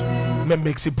 cash, me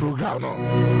makes a program.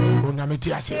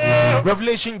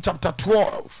 Revelation chapter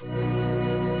 12,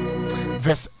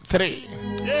 verse 3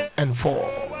 and 4.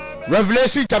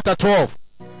 Revelation chapter 12,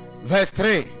 verse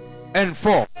 3 and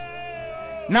 4.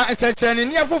 Now it's a journey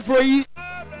near for free.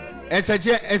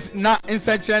 It's not in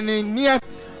such a near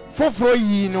for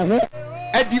free. No,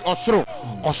 Eddie Osro.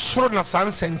 Osro na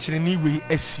san century ni we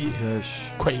esie.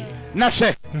 Kwai. Na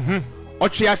hwe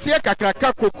otwease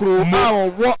kakraka kokro ma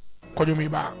wo kodumi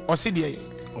ba oside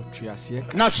otwease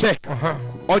na hwe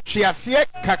otwease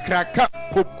kakraka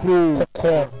kokro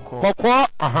kokko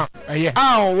eye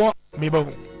wo me ba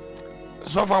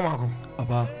so fa mako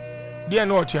aba dia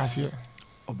no otwease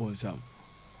obonsam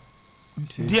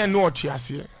dia no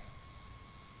otwease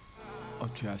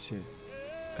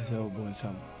ese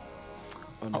obonsam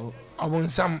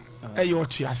abonsam eye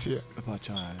otwease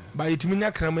ba yetimi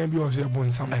nya krama bi o se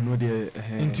abonsam I know the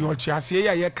nti otwease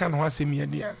ya ye kan ho asemi ya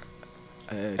dia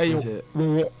eye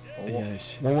wo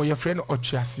yes wo your friend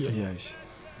otwease yes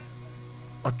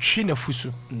otwe na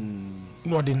fusu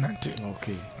no de nante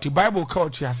okay the Bible call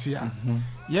otwease ya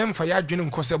ye mfa ya adwene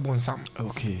nkose bonsam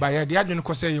okay ba ya de adwene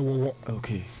nkose ye wo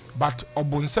okay but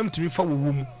obonsam timi fa wo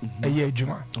mu eye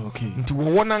adwuma okay nti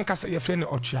wo na nkasa ye friend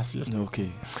otwease okay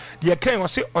ye kan o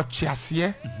se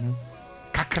otwease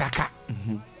kakraka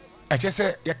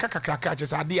echese ye kakraka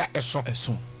echese ade ya eso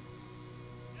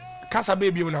kasa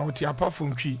baby na woti apart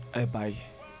from twi e bai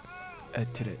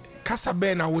etre kasa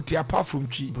be na woti apart from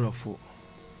twi brofo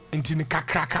nti ni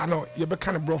kakraka no ye be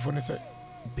kan brofo ne say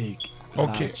big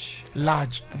okay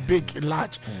large big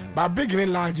large but big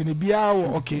and large ni bia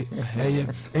wo okay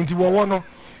nti wo no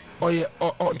oye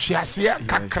twiase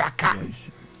kakraka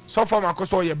so for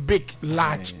makoso oye big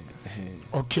large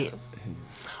okay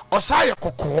osaye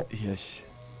kokko yes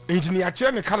nti ni a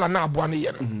kire ne kala na aboa ne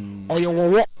ye no oye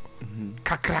wo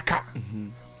kakraka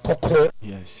kokko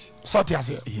yes so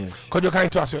tiase yes kojo kan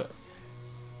to ase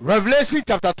Revelation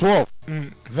chapter 12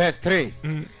 verse 3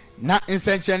 na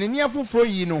nsenchane ni afoforo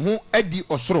yi no ho adi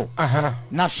osoro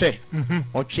na hwe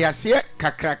otwease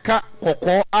kakraka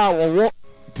kokko a wowo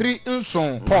 3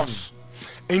 nson pause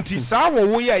nti sa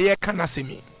wowo ye ye kana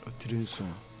semi 3 nson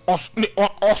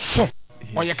oso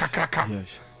oye kakraka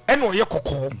yes ene oye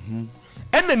kokko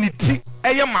ene ni ti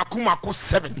eye mako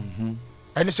 7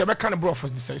 ene se be kan bro for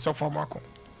say so for mako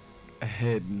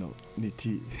head no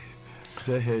niti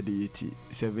say head yeti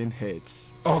 7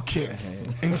 heads okay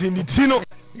nti ni ti no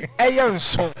eye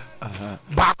nson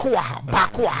bako wa ha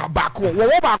bako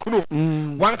wo bako no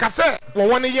wanka se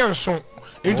wo ne ye nson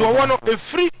nti wo no e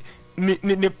free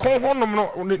ni kon ho no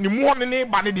ni mu ho ne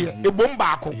ba ne de e bom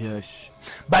bako yes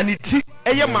ba ni ti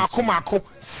eye mako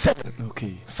 7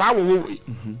 okay sa wo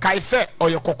kai se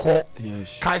oye kokko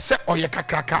yes kai se oye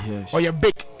kakraka oye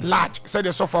big large say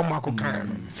the so for mako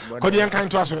kan ko de kan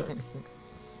to aso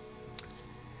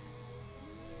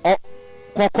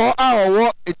kokko a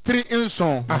wowo 3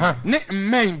 nson ne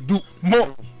men du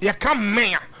mo ye ka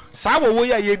men saa wo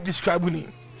ya ye describe ni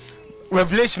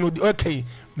revelation okay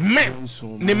men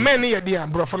ne men ye dia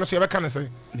brofo no so ye be kan say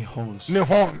ne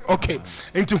horn okay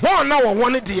into horn na wo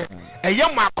won de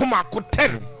eye mako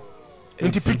 10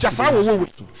 into picture saa wo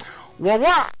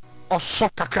wa oso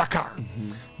kakraka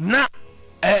na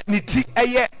ni ti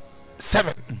eye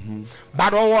 7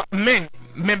 but wo men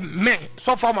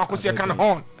so far mako se kan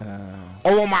horn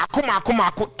owo mako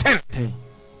 10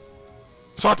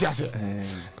 so ti ase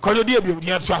ko yo die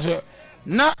bi to ase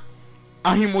na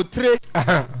ahimotre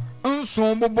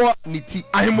nson bobo niti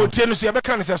ahimotre no so ye be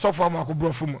kan se so far mako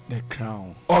brofo mu the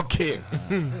crown okay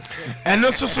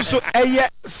and so eye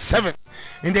 7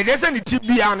 in the gese niti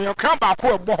bia no kan ba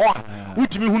ko ebo ho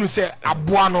utimi hunu se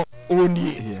aboa no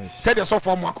onie said the so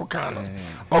far mako kan no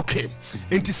okay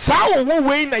enti sawo wo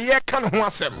wei na ye kan ho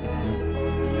asem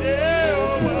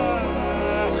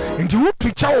nti wo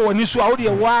picture wo ni so a wo de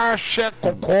wa hwe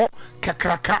kokko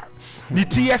kakraka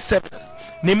niti ye 7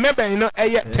 ne member no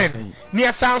eye 10 ne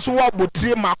asanso wo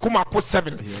abotire mako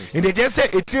 7 in the gese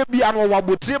etire bia no wo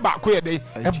abotire ba ko ye de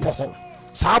ebo ho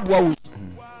sa aboa we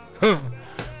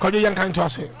ko je yan kan to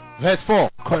ase verse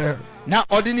 4 na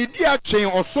ordinary dia twen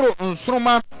osoro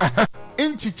nsroma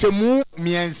nchichemu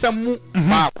miensa mu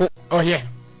mako oye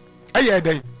aye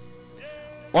dey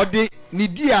ode ni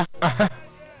dia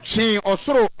twen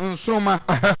osoro nsroma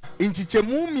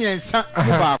nchichemu miensa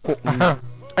mu mako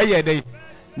aye dey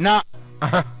na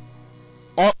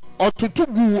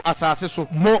otutugu asase so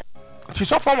mo ti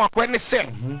so form akwa ne se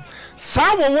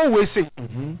sa wo we se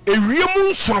ewiem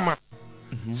nsroma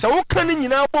sa wo kan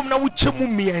nyina bom na wo chemu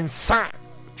miensa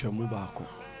twemu baako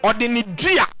ode ni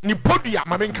dua ni podua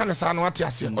ma ben kan sa no ate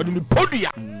ase ode ni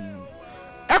podua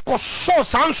eko so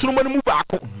sa nsroma no mu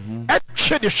baako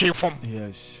etwe de hwe fom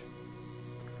yes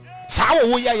sa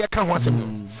wo ya ye kan ho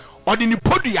asem ode ni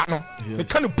podua no e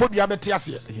kan podua bete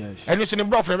ase eni so ni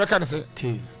brofre be kan se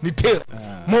ni tail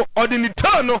mo ode ni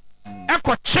tail no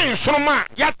eko chen nsroma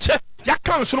ya che ya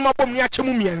kan nsroma bom ya che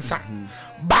mu miensa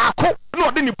baako no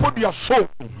ode ni podua so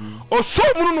o so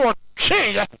mu no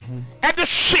twen ye e de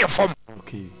hwe fom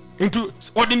okay into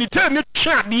ordinary ni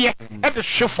twade e de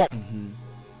hwe fom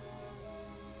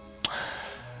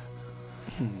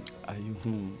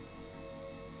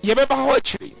ye be ba ho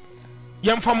akiri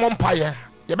ye mfa mompaye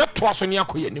ye be to aso ni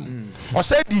akoye nim o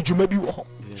say di djuma bi wo ho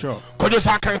sure ko jo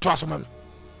sa kan to aso man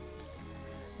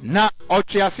na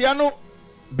otweasia no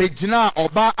begina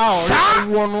oba a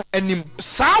ore no anim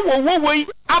sa wo wei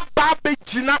aba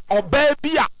begina oba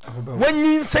bi a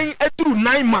wanyinsen aduru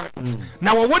 9 months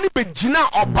na wo ni begina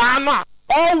oba no a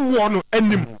owo no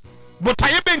anim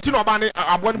botaye benti no oba ne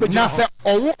abo no begina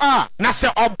na se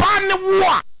oba ne wo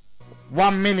a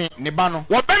 1 minute ne ba no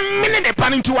wo be minute ne pa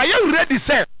nti wa ye ready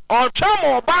say o twam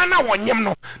oba na wonyem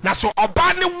no na so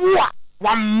oba ne wo a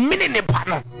 1 minute ne pa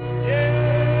no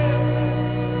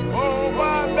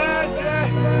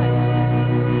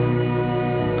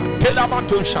tela ba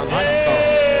to shana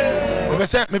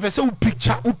me pese u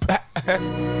picture u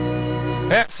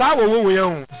sa wo ye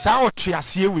hu sa o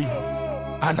twiase we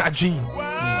anadwi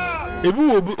ebi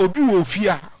obi wo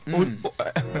fia me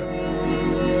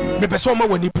pese o ma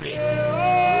wani pre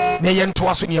na ye nto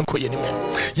aso ne enkoye ne me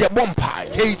ye bompa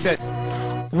Jesus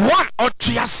one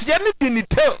otwiase ne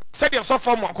dinitel said your so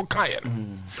form akokan ye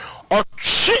o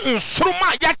twi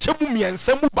nsroma ya chemu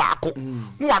miensa mu baako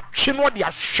no atwe no de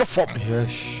ahwe fom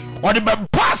yes o de be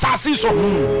pass asiso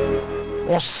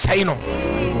o say no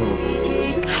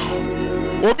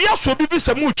obi aso bi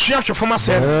se mu twi ahwe fom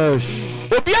ase yes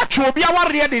obi atwe obi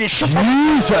aware de hwe fom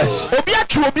Jesus obi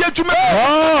atwe obi adwuma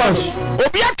yes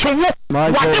obi atwe wo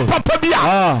wa de papa bi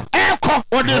a eko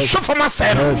o de hwe fom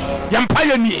ase no ye mpa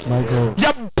ye nie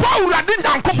ye bawra de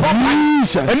nyankopɔ pa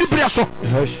ani bria so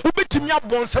ubetimi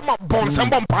abonsem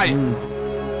bompa ye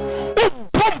o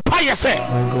bompa ye se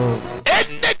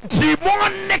any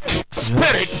demonic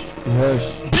spirit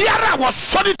biara was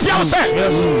solid here say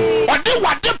odi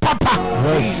wade papa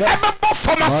ebebo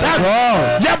from asem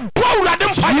ye bawra de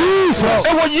mpa e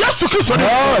wo Yesu Kristo de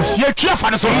ye twa fa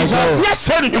de so ye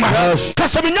se ni nyuma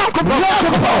kasa mi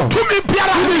nyankopɔ tumi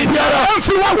biara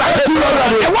emfi wa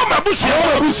e wo mabusu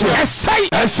esai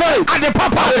ade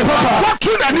papa what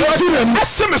to na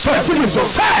esime so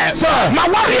say ma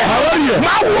warrior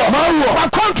ma wo ma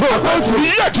control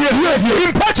ye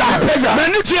impecha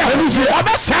manitia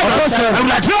obesa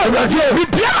radio bi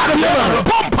biara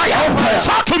bompa ya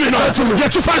sa to me no ye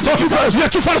tu fa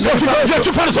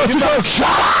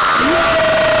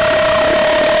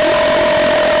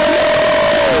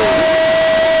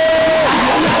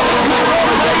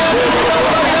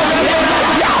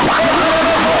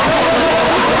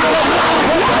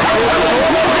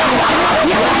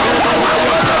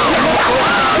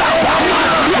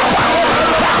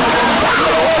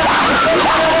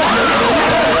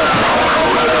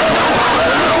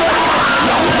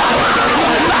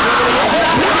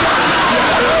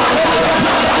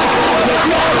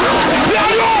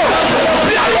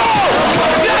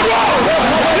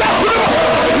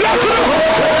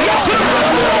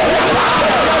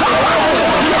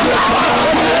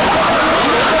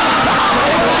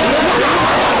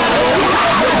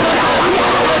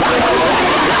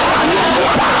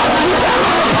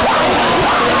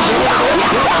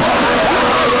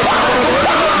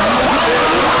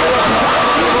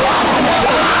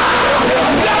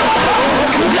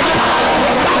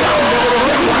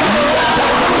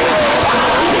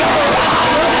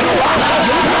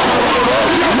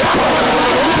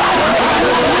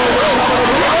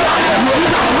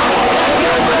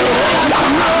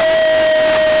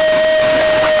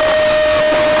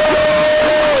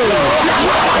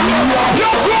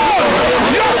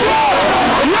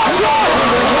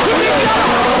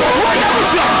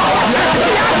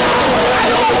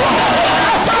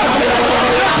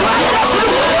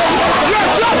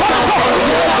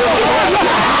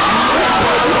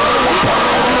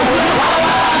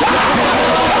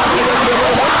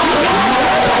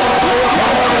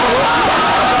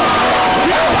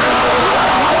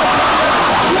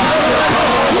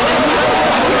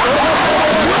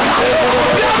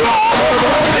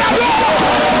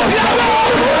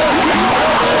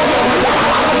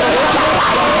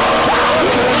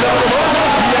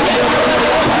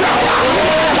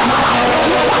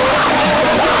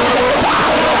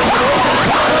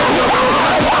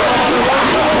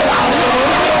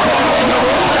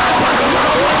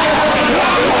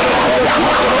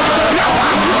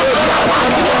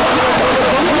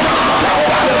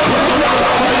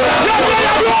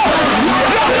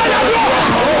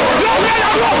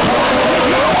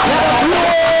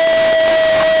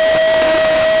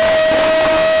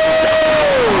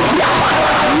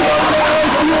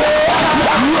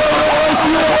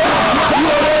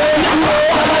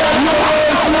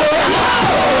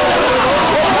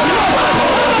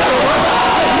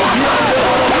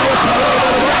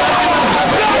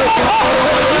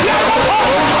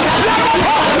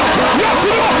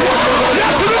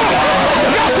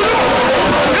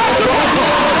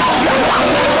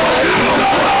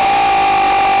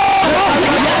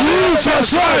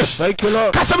Jesus. Thank you,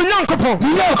 Lord. Kasami nyankopon.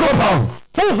 Nyankopon.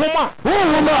 Homa.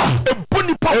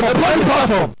 Eboni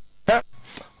platform.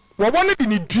 What one in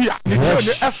the dia,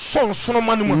 the song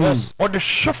Solomon or the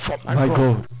chef. My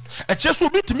God. A chest will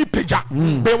be to me, Peja.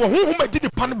 They were whom I did the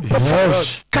pan before.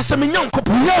 Kasami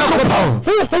nyankopon.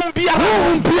 Whom be a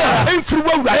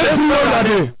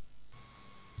everywhere.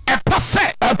 A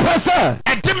person,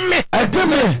 a dimmy, a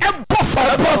buffer,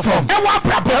 a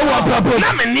wapper,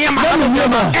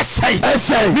 Naman, essay,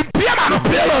 the piano, a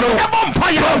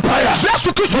vampire,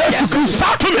 Jesus Christ,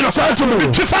 Saturn,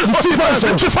 Jesus.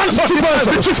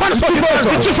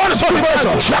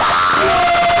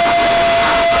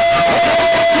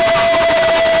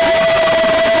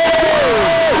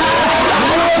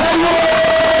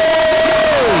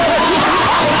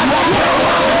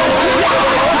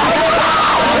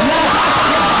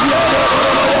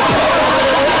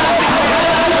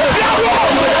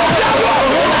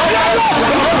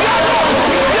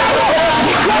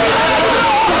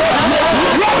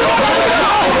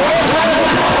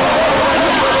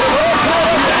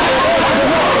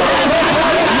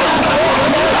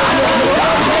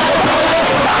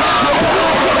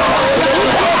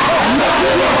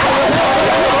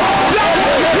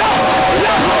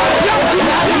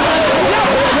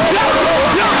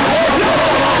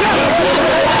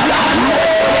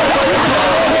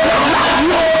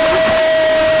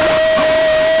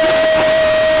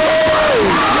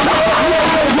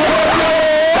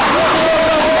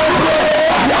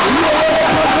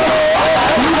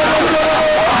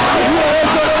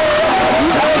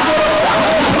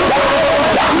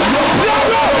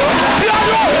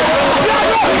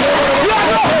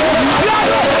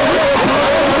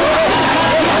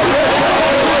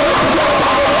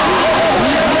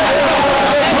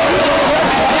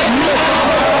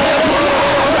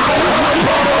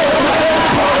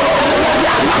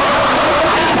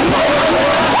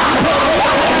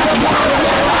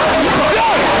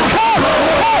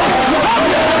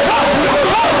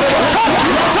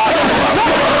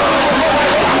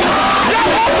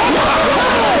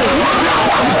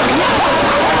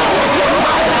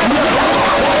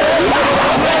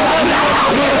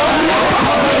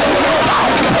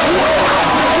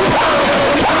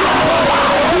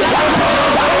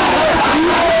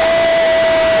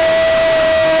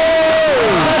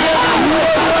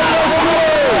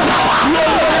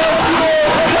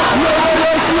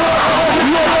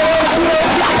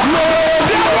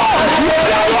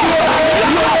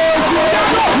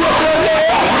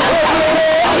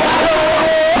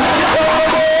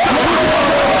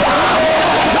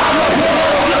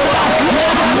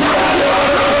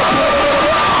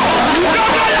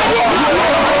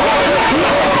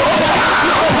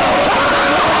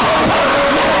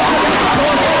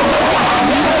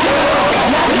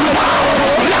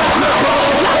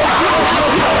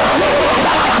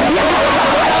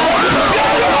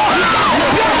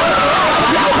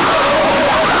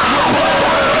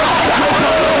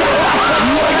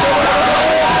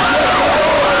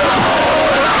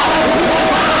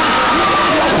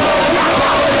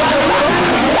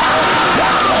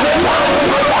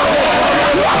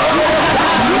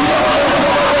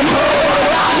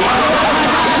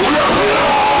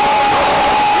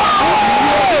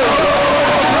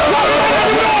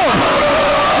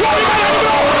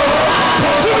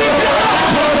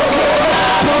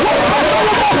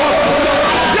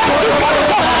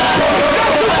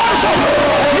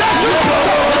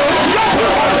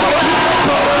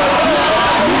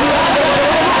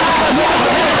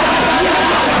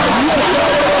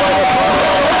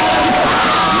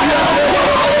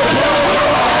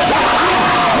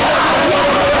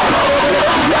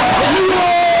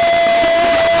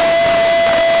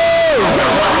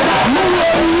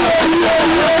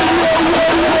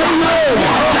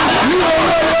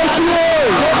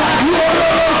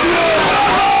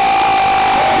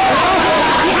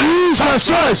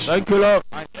 Thank you, Lord.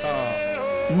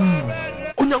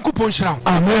 Onyankopon shira.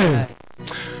 Amen.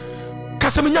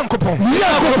 Kasemi nyankopon.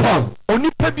 Nyankopon.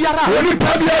 Onipa biara.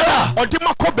 Odi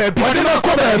makọ baabi.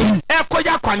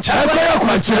 Ekoya kwanche.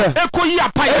 Ekoyi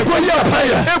apaye.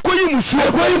 Ekoyi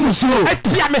musuo.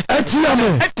 Etiame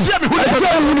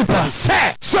hunipa.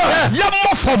 Se.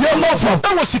 Yemofo.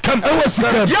 Ewo sikam.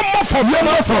 Yemofo.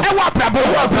 Ewo aprabo.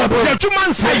 Yejuma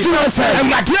nsai.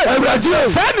 Ewrade.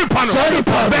 Se nipa no.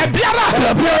 Baabiara.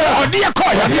 Odi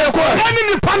ekoya. Eni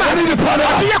nipa na.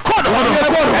 Odi ekodo.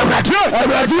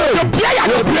 Ewrade.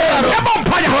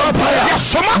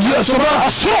 Yes,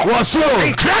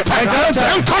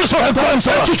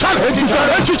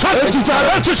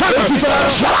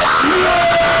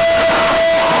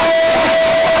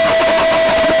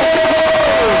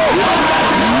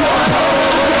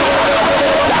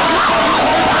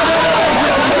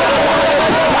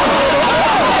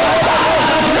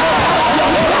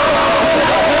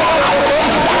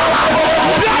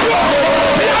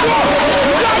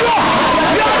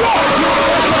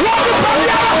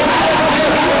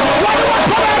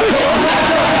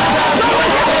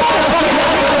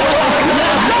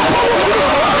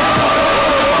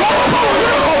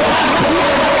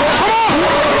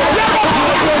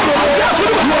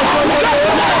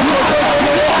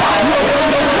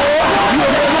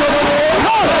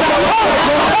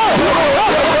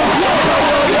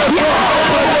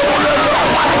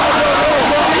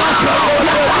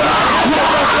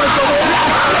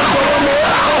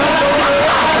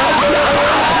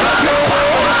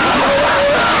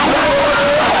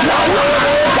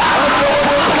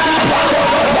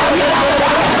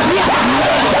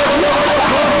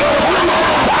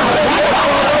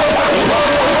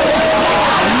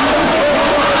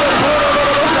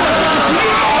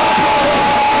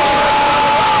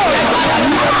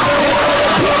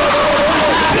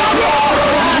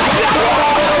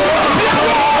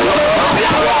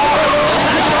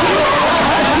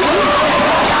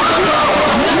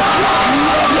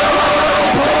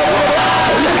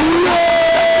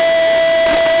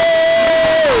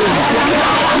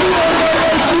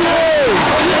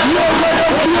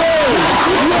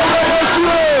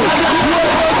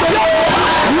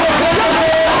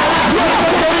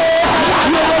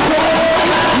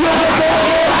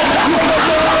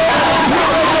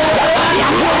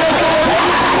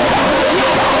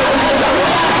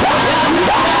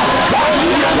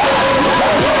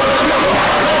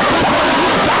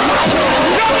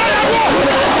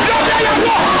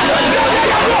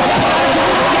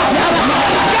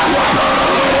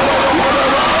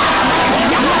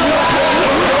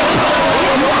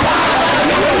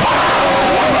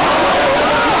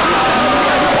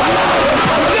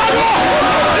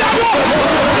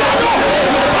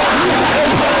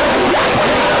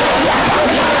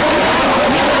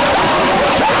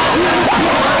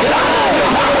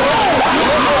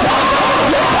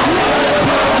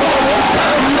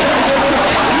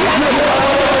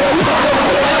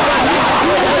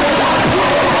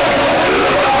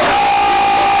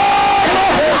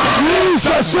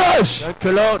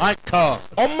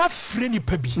 Oma freni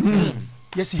pebi.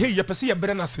 Yes, hey, you perceive a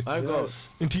brenase.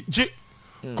 Inti J.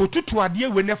 Go to idea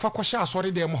when never kwasha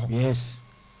sorry them. Yes.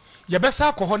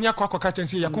 Yabesa kohonia kwa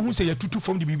kachensi ya kuhunse ya tutu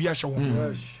from the bibia show.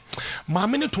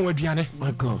 Mamene to aduane.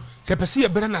 My God. You perceive a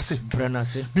brenase.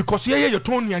 Because ye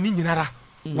ton ya ni nyinara.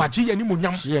 Waji ya ni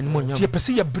munyam. You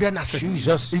perceive a brenase.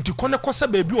 Jesus. Inti kone kosa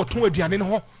baby or ton aduane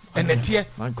ho. And the tear.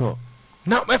 My God.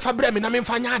 Now if I breme na me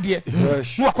mfanya adie.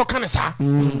 Mu akokane sa.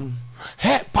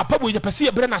 He papa bo ye perceive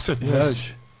a brenase.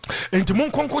 Yes. Enti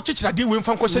mon konko chichira de we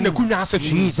mfa nkose na kunwa ase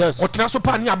Jesus otena so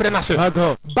pa ni abre na se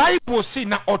Bible say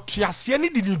na otuase ni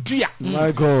di dua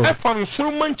my God e fa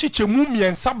nsoro man chichemu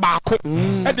miensa baako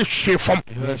e de hwe fom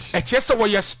e chese wo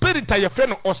ye spirit aye frɛ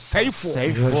no oseifo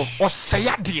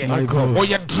oseyade o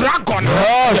ye dragon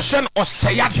ye frɛ no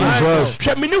oseyade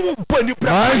hwe mini wo bo ni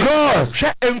pra my God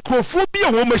hwe enkrofo bi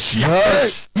a wo mahia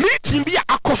meeting bi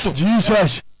akoso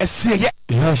Jesus eseye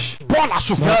yes bola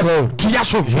so dia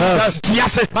so dia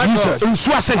se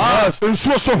nsu ase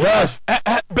nsu so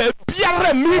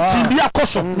biara meeting bi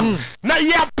akoso na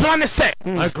ye plan se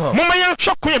mama yan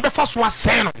hwekon ye be fa so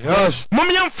asen no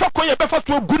mama yan hwekon ye be fa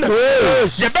so ogu na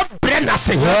ye be brand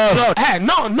ase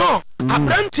no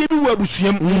abranti bi wo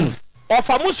abusuam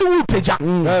ofa musu wu peja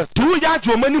tu ya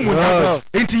jomani mu na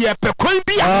enti ye pekon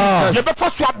bia ye be fa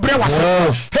so abre wase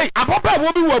hey ababa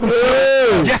wo bi wo abusu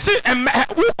yesi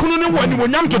wo kunu ne wani mo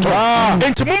nyam toto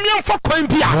enti mum yem fa kon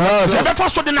bia ye be fa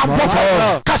so de na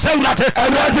bofo kasa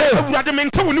urade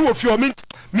mente wo ni wo fi ho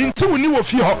mente wo ni wo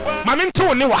fi ho ma mente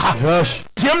wo ni wa ha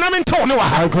tiem na mente wo ni wa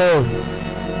ha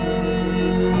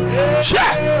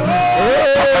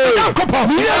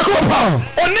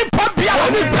Oni pabia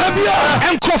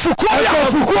enkofuko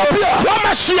bia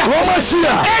wamashia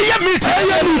eye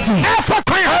meeting efa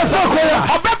koya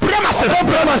obebremase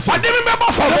ademi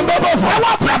bebofo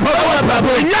ewa brabo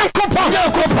nyankopo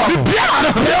bia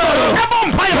ebo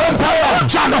mpaya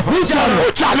uchano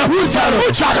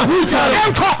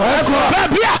enko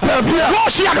bia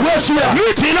washia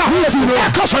meeting na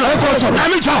ekoso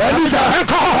namija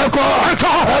enko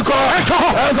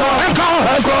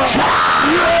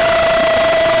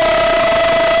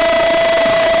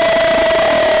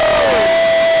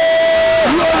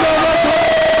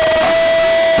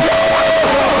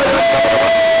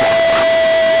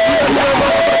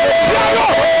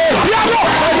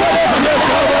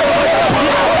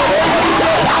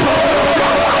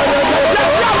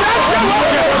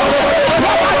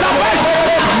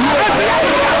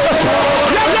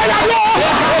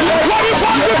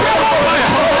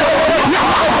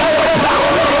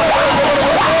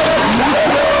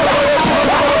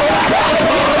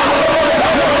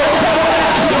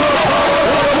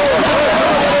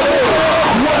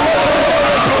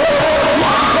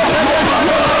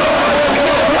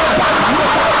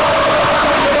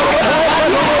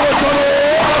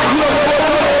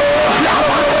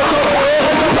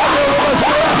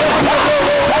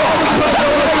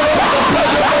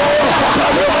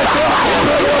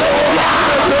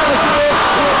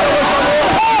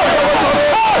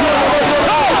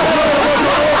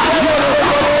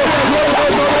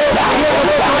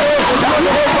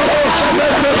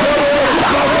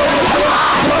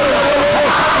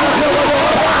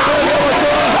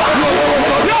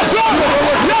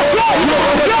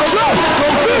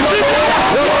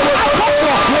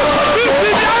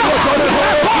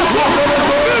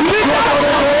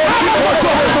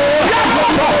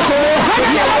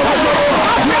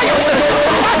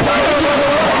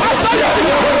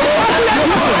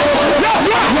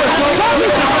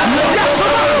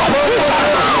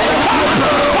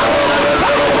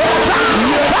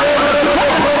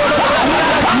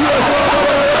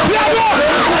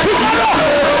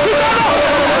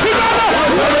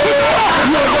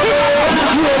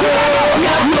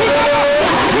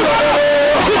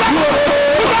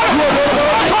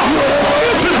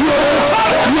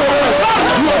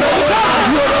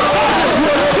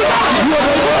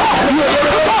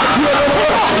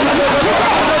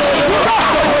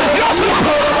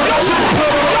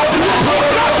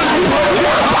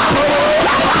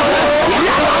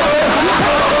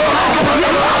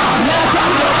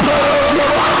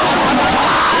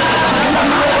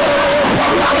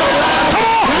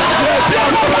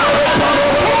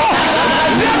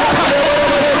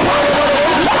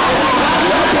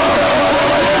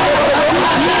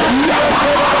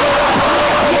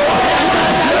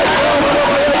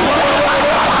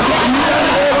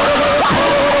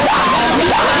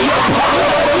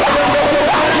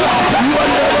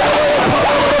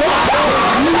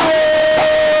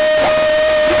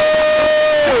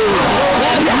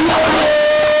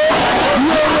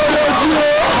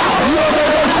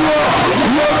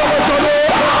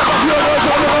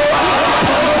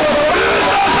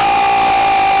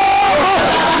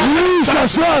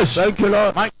Jesus. Thank you,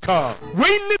 Lord. My God. We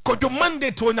need to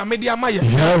Monday to na media maya.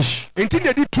 Yes. Until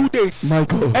they did 2 days. My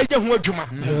God. Eya hu adwuma.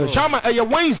 Chama eya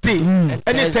Wednesday,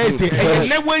 any Thursday,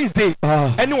 eya Wednesday,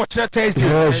 any what Thursday.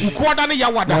 Ukwoda ne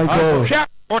yawada. Hwɛ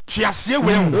ɔtweaseɛ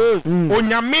wɛ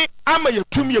onyame ama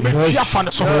yɛtumi yɛbɛtua fa no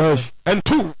so. And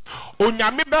 2,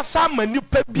 onyame bɛsa ama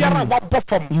nipa biara wabɔ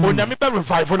fam onyame bɛ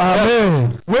revive no.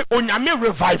 Amen. We onyame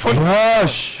revive no.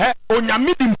 Yes.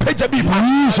 Onyame di mpagya bi pa.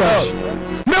 Jesus.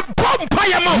 Me bɔ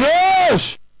mpayɛ ma.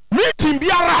 Yes. Meeting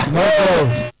biara.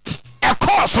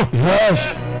 Ekoso. Yes.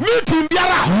 Meeting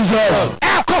biara. Jesus.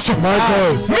 Ekoso. My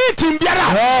God. Meeting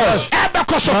biara. Yes.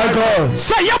 Ebekoso. My God.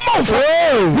 Say your mouth.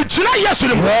 We try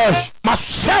yesterday. Yes.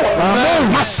 Myself.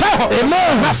 Amen. Myself.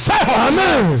 Amen. Myself.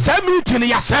 Amen. Say meeting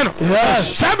yaseno.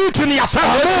 Yes. Say meeting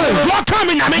yaseno. Amen. You are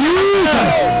coming.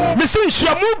 Jesus. Me say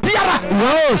shamu biara.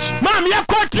 Yes. Mama ya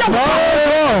kotia. My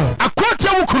God.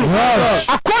 Akotia wukuru. Yes.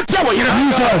 Akotia wo yira.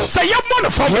 Jesus. Say your money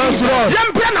from. Yes, Lord.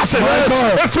 Yempe na say. My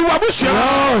God. If you wabusia.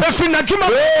 If you najuma.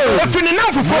 If you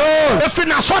namfufo. If you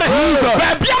nasore.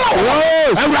 Be biara wo.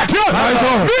 Awurade. My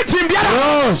God. Meeting biara.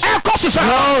 Ekoso say.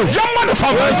 Your money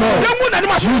from. Your money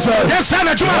ma. Yes, sir,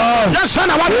 najuma. Yes, sir,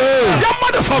 na wa. Your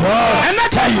money from. And I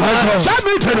tell you. Say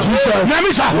meeting.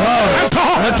 Nyamisa.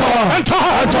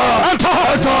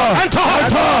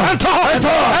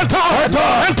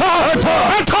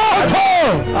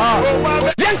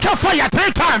 Yanka fire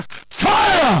 3 times.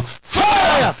 Fire!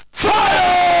 Fire!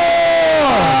 Fire!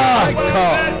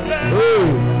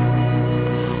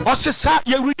 Osisa,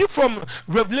 you read it from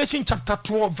Revelation chapter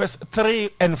 12, verse 3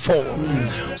 and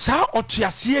 4. Sa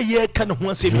otiasie ye kan ho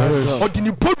asemi.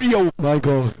 Odini podio. My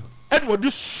God. And what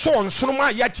this son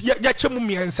sonoma yachemu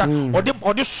miensa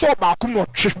or this so ba kum no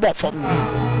twebɔ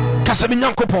fam. Kasa mi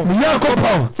nyankopɔn.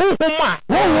 Homa.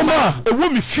 Ewo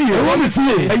mi fie.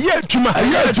 Eye adwuma.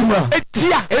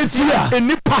 Etia.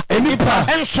 Enipa.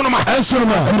 Ensonoma.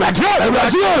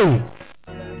 Awurade.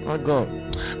 My God.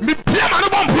 Me piama no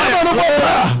bomb.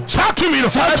 Shout to me.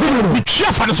 Me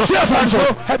chia fa no so.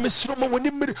 He me sroma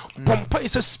woni mmiri pompa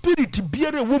is a spirit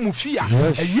biere wo mu fia.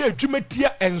 Eye adwuma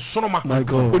tia ensonoma.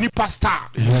 Oni pastor.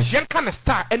 Yen kan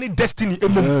star any destiny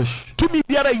emom. To me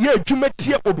biere ye adwuma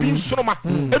tia obi nsonoma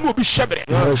ene obi hyebere.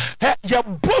 He ye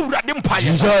bo urade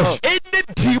mpaye. Any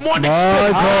demonic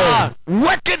spirit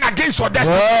working against your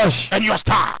destiny and your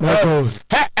star.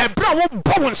 He ebra wo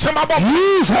bo nsema bo.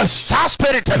 Jesus. Sa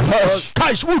spirit.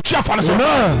 Guys, who cheer for us?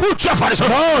 Who cheer for us?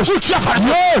 Who cheer for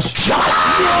us?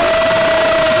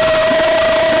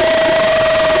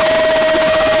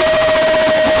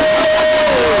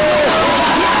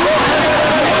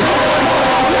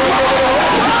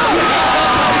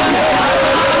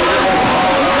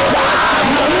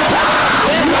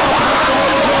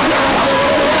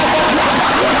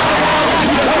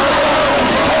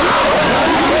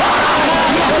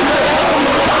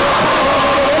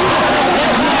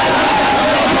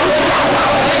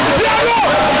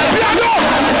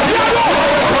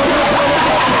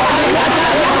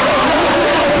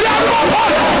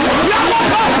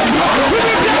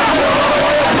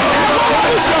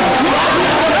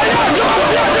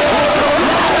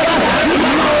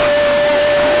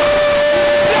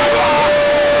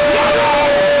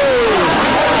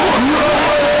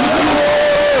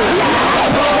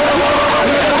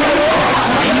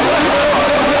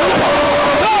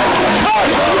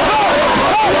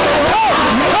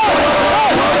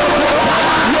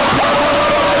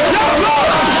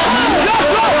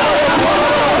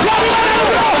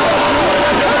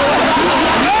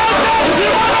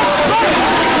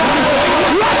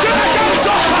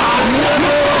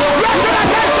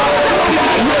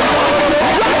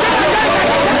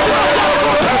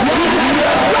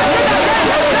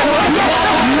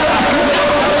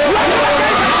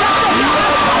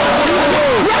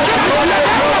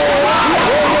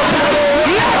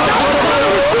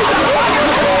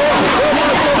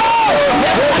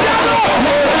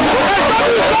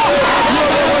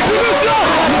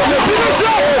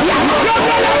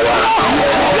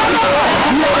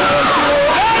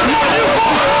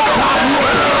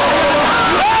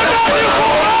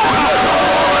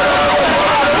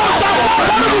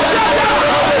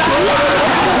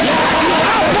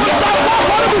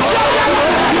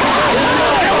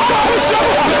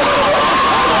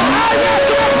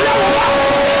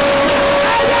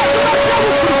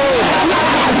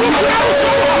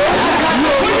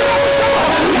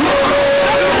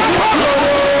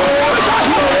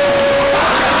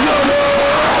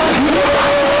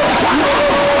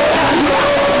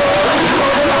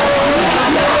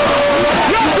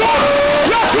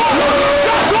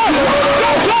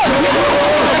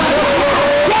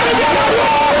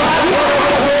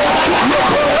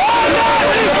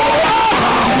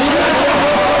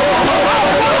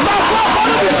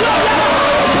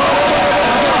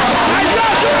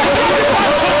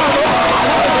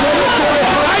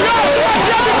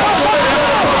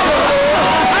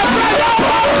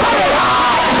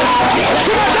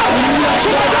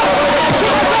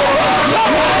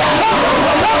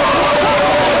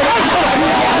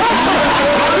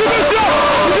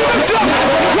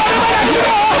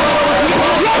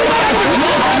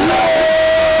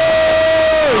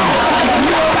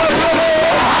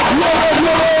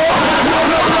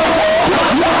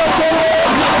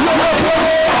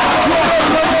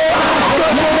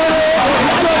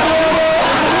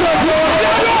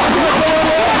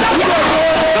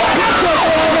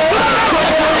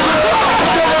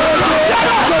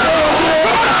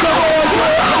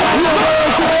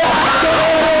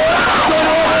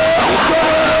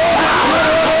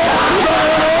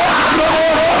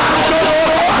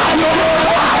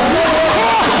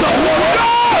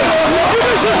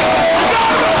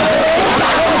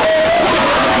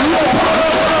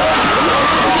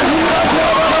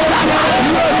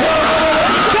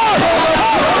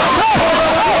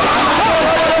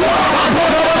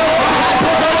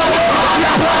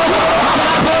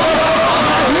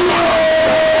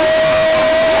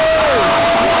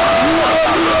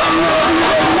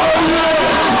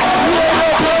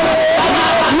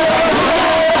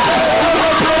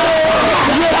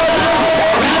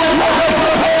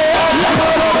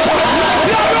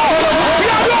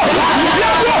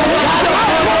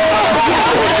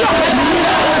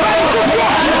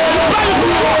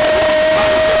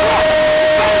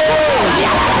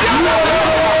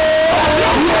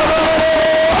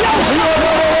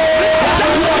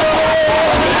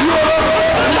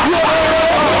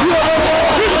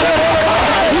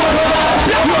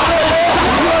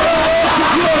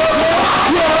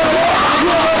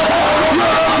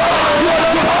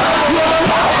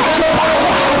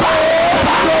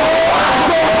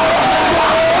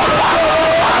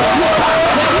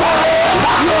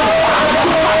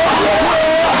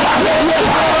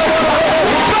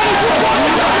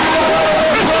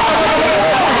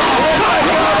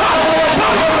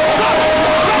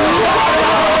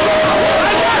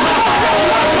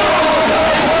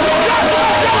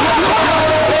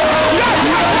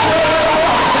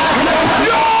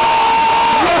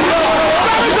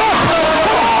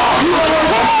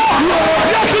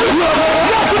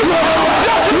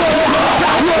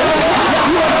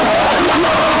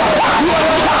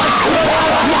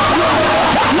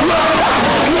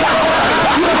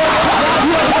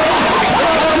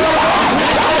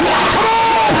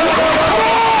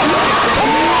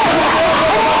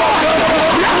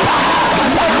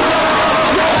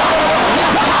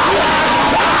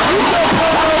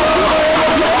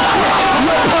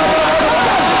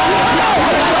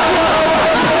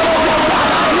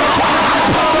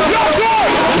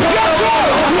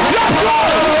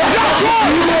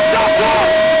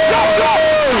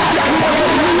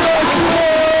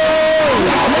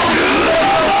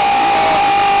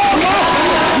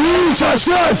 Jesus,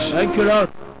 yes. Thank you, Lord.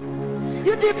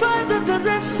 You divided the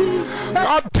Red Sea.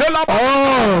 God tell about.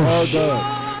 Oh,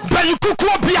 God. But you could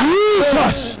go be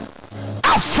Jesus.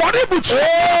 affordable.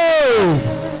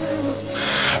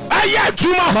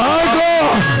 Juma. My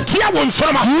God. Tia won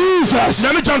so ma. Jesus.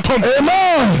 Nyame jantom.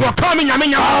 Amen. To come nyame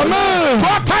nyama. Amen. To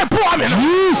type o amen.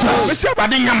 Jesus. Me say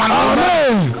bade nyama no.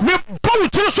 Amen. Me bow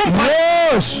to so pa.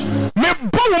 Yes. Me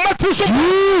bow ma to so.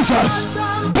 Jesus.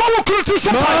 Bow kru to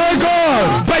so pa. My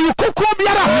God. But you could go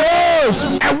biara. Yes.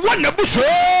 E wona busu.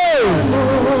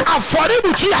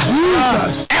 Affordable tia.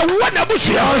 Jesus. E wona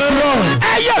busu. Yes, Lord.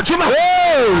 Aya juma.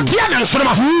 Tia na so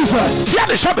ma. Jesus. Tia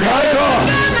de shabre. My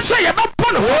God. Say you don't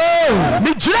put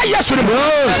me jira yesu ni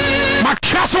ma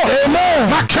kraso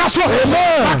ma kraso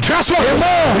ma kraso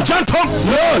jantom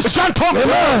jantom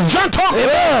jantom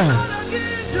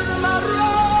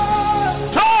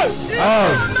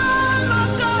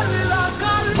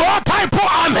to type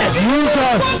amen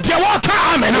Jesus de waka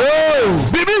amen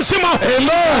bibi sima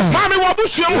amen mami wo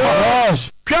busuam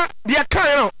yes kwa de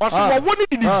kan no oso wo woni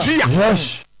ni jia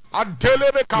yes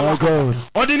adelebe kama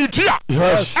odini tia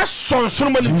yes eson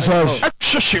sonoma ni Jesus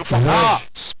ehwehwe for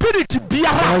spirit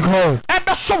biara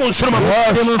ebe so won sonoma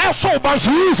eso ban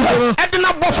Jesus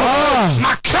edina bofo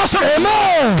makrasa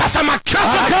amen kasa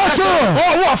makrasa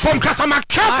oh wo from kasa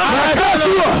makrasa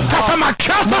kasa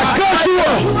makrasa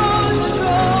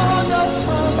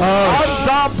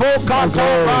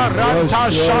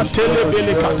Ranta shatele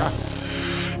belikata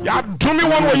ya dumi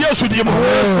won wo Yesu di mo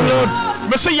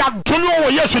me say ya dumi won wo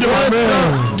Yesu di mo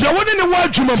je woni ni wa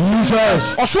adwuma Jesus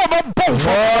oso oba bon fo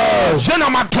je na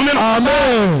ma dumi no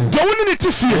amen je woni ni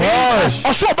ti fie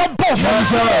oso oba bon fo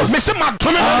me say ma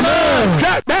dumi amen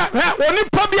oni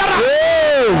pa biara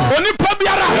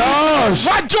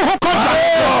wa ju ho konta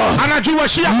anaju wa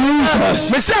shia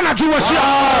me say anaju wa shia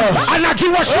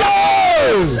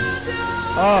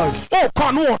oh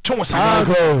kon no tun sa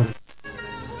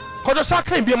kodo sa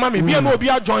kan bi ma me bi na obi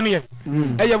a join here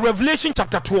Revelation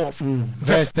chapter 12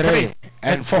 verse 3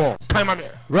 and 4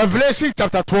 Revelation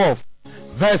chapter 12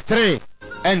 verse 3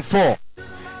 and 4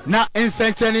 na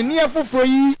ensenchene ni afoforo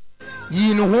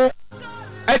yi no ho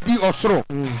adi osoro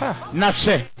na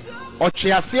hwe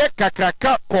otwease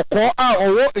kakraka kokko a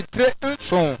owo etre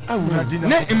nson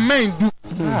ne mmendu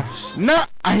na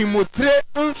ahimotre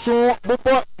nson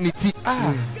bobo niti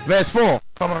verse 4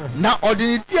 na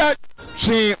ordinitia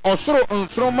twe osoro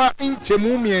nsroma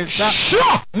nchemu miensa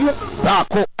mu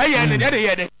baako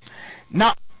eye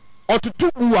na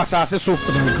otutu bu asase so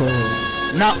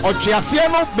na otwease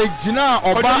no begina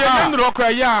oba a ndro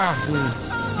ya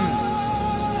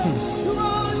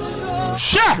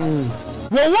sha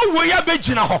wo ya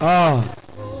begina ho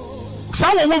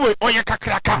sa wo oye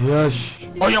kakraka yes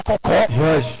oye kokko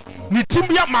yes ni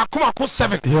timbia makomako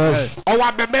 7 yes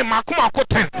owa bebe makomako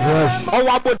 10 yes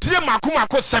owa botire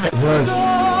makomako 7 yes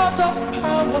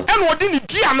en wodi ni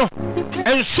dia no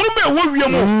ensoroma ewo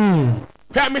wiemu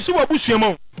hwa me se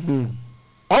wabusuemu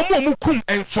omo mu kum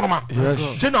ensoroma yes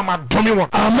je na ma domi won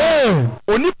amen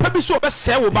oni pa bi so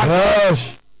obese wo ba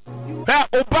yes ha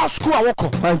oba school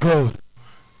awoko my god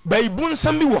by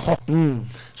bunsam bi wo ho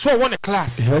so won a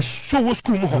class yes so wo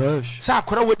school mu ho sa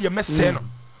akora we de messe no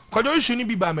kodo issue ni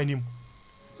bi ba manim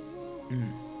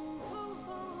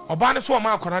oba ne so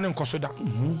ma akora ne nkoso da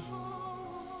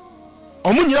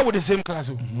omu nyira wo the same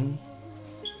class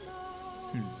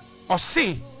o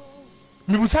see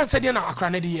mi busan se de na akora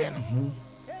ne de ye no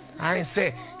I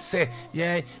say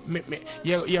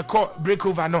ye call break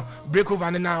over no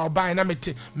na oba na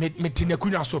meti na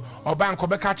kunya so oba nko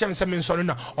be ka chem se me nsori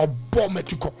na obo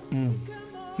metiko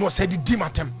no se di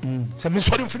matem se me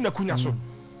nsori mfiri na kunya so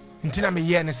ntina me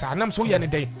ye ne sa nam so ye ne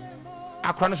den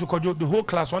akra no so kojo the whole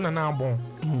class one na bon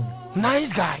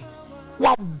nice guy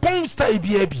wa bon star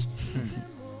bi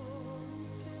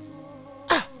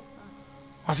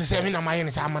wase se me na maye ne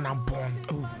sa ama na bon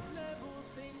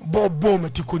bobo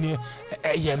metiko ni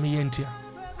ye me yentia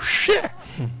hwe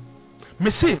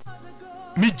me say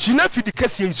me gina fidi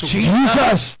kase so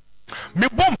Jesus me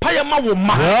bom paye ma wo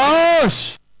ma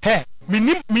yes he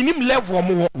minim level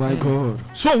mo my god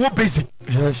so wo basic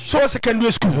yes so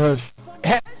secondary school yes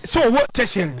so what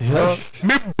tertiary yes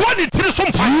me body tiri so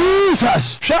mpa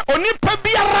Jesus hwe oni pa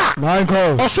biara my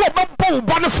god oso obabo wo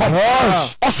bone fam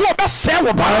yes oso obese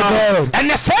wo ba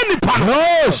ene se nipa no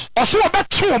yes oso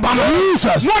obetwe wo ba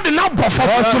Jesus no de na bofo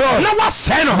na wa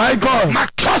se no my god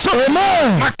makaso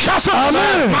amen makaso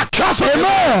amen makaso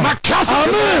amen makaso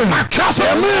amen makaso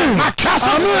amen makaso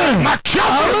amen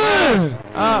makaso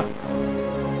amen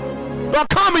do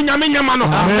come nyame nyama no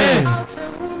amen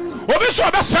obi so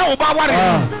obese wo ba ware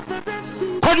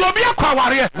Kojo bi akwa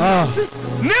aware.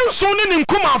 Ne nso ne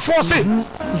nkuma afo se.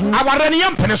 Aware ne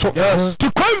yempene so. Ti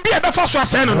kwan bi e be fa so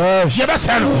asen no. Ye be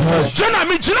sen no. Jena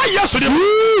me jina Yesu de.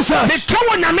 Jesus. Me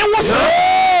kawo nyame wo se.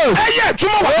 Eye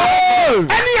djuma wo.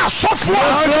 Any asofo.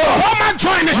 Come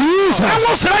join it. Jesus. I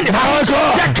will send you.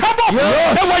 Ye kabo.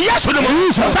 E wo Yesu de mo.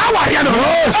 Sa aware no.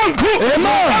 Anku.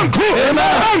 Anku.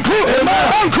 Anku.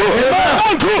 Anku.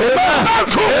 Anku.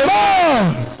 Anku.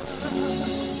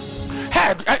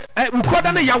 We call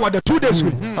that yawa the 2 days.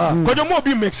 Because the more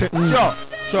be makes it. Sure.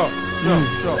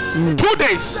 2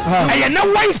 days. And now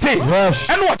Wednesday.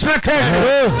 And what's that?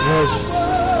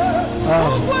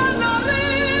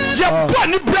 Yeah,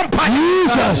 bunny brompa.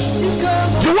 Jesus.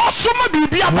 You want some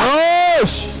baby?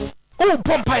 Oh,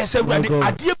 Pompire said,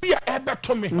 I dear be a ever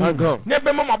to me.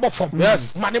 Never mamma bofom.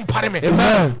 Yes, man in parliament.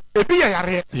 A be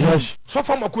a yes. So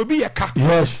from a could be a car.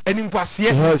 Yes. And in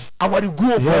Passia. Yes. I want to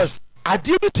go. Yes. I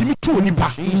dear to me too,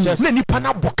 Nipa. Nani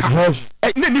pana boka. Yes.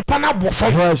 Nani pana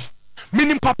bofom. Yes.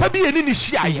 Meaning Papa be an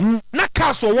initiate. Na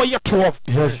castle where you're 12.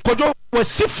 Yes. Kojo was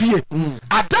Sifie.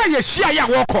 I die a shia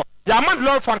walker. Yaman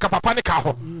Lord Franka Papa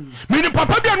Nikaho. Meaning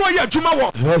Papa be an way Juma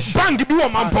walk. Bang give you a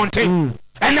man ponte.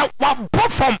 And what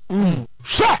perform.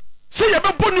 Sure. See you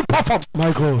bonny perform.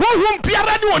 Michael. Who won't be a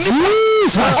radio on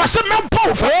Jesus. I said, man,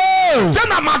 both. Then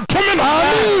I'm a domino.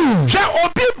 Shall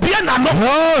be Biana.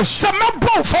 Some man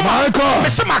both for Michael.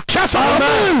 Mr. Macassa.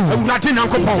 Not in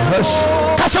Uncle Paul.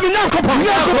 Casamin Uncle Paul.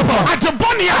 At the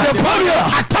bonny,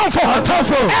 at town for her town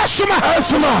for Esuma.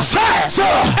 Sir.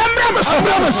 Embrace.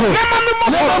 Never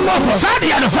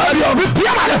Sadia. With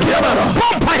Piamada.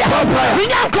 Pompire.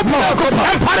 Uncle Paul.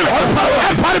 Empire.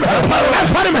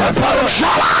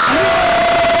 Shala.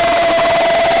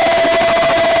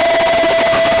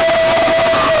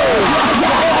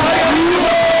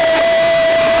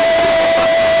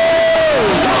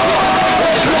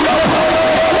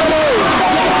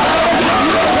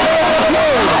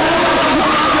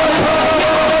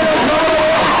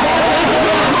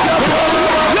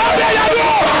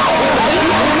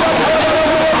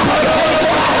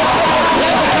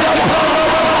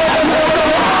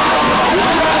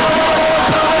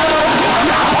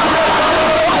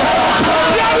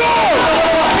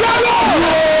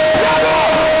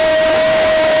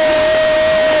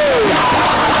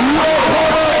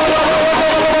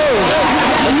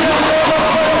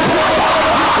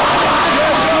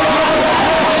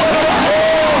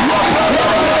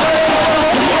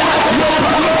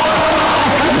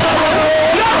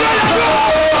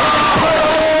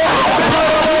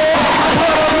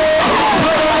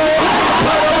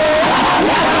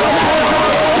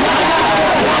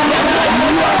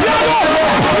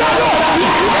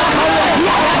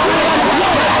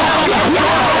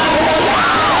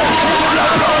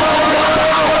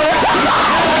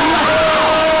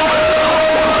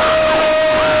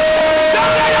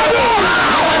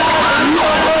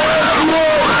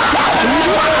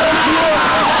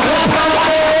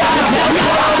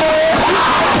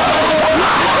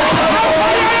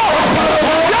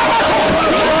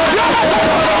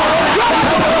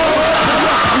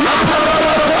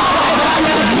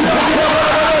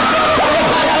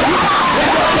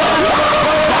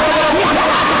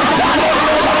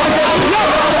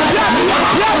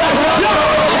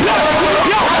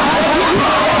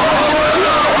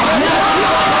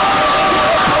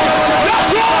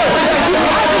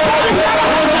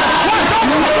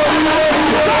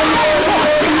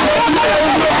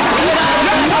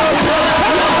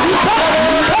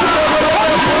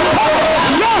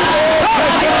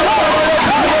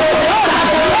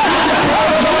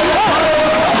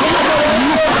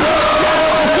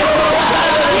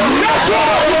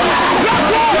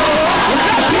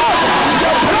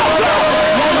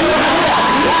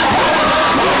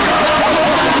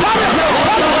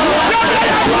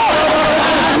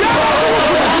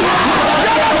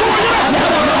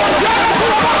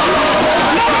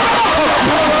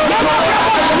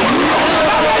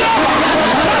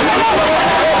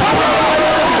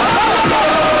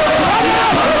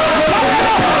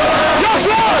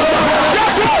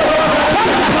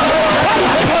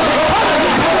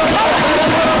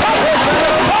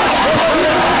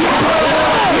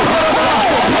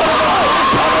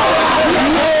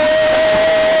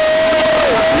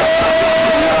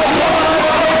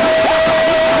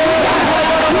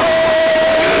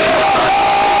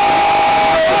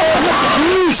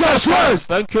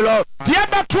 Thank you, Lord. Dear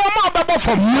Batuama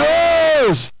from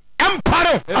yes.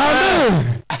 Empire.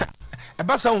 Amen.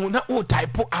 Abasa una o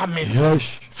type amen.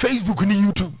 Yes. Facebook ni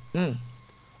YouTube.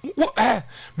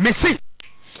 Messi.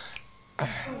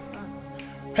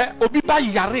 Obi ba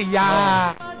yare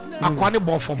ya akwane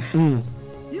bo from.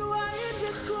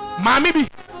 Mammy be.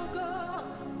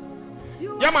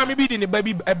 Yeah, mammy be in the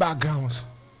baby background.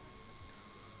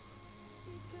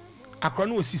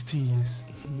 Akron was 16 years.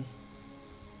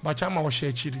 But Chama was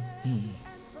share chili.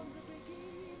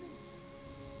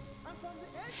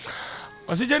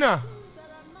 I said, Jenna,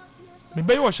 my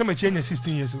baby was shame change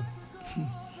 16 years old.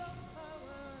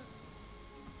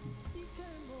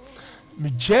 Me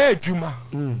J Juma,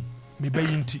 me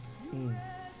Kofi Nti.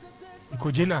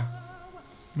 Because Jenna,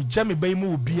 me jam me baby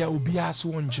mo obi aso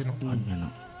wonche no.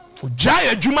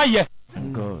 Ojaya Juma ye.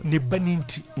 Ne Kofi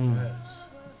Nti.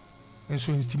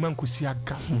 Enso instiman ko si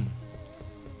aga.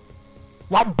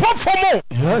 Wa bo fomo.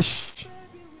 Yes.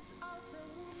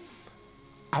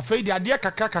 Afei de ade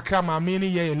kakra ma me ne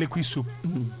ye liquid soap.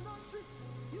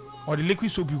 Or the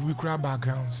liquid soap we cry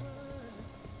backgrounds.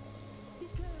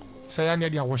 Say I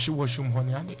need ya wash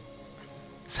honey ade.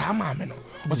 Sa ma me no.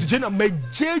 O se na me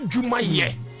je dwuma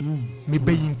ye. Me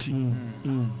Kofi Nti.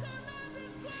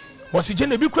 O se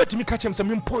na bi kura timi ka chem se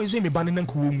me poison me ba ne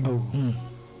nko wo mu.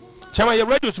 Chama ye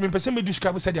radio so me pese me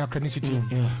describe say the chronicity.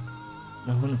 Yeah.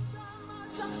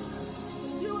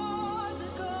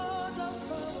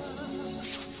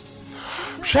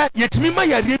 Yetimi ma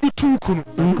yare bi tu kunu.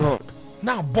 God.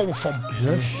 Na bow from.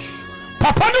 Yes.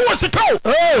 Papa no was it out.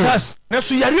 Yes. Na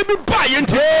so yare bi ba ye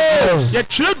nti. Ye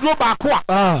tire dro ba ko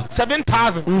a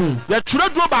 7,000. Ye tire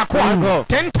dro ba ko a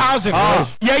 10,000.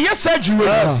 Ye surgery.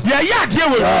 Ye ade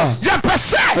we. Ye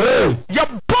pese. Ye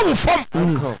bow from.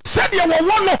 Said ye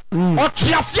wo no. O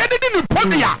tiase de ni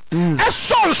podia. E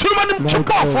so nsuma nim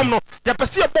chipo from no. Ye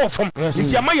pese ye bow from.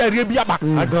 Nti ye ma yare bi aba.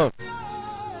 God.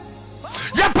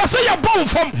 Ya pase ya bon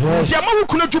fam dia ma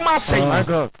wukuna djuma sei my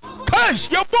god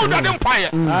cash ya bon da empire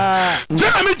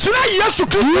jena me jina Yesu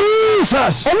Kristo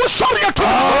Jesus o wo sori ya to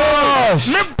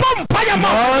me bon empire ma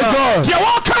dia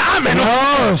wo ka amen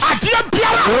adia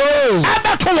biara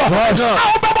ebe to wo a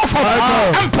obebo fam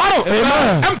emparo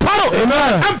emparo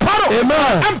emparo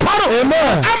emparo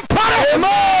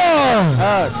emparo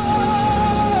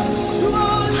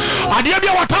adia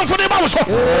bia watamfo de ba wo so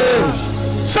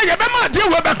say you be ma dey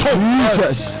we beto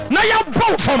Jesus na ya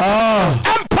bow from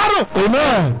emparo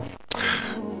amen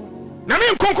na me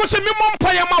nkonko se me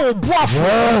mompa ya ma wo boafo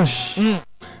yes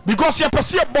because you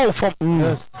pese ya bow from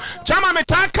chama me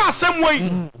ta ka asem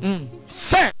wey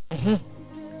say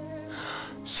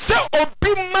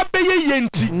obi ma be ye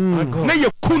yenti na ye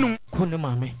kunu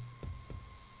mame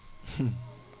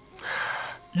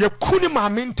ye kuni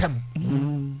mame ntem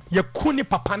ye kuni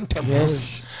papa ntem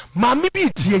yes mame bi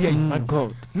tie ye my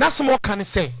god na some kan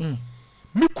say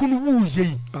me kunu wu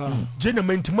ye je na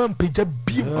mantima mpagya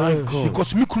bi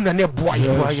because me kunu na ne boa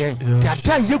ye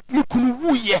dada ye me kunu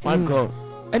wu ye my god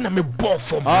na me bo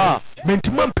from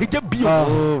mantima mpagya bi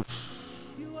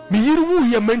me yiri wu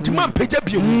ye mantima mpagya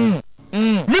bi me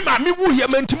mame wu ye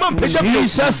mantima mpagya bi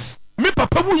Jesus me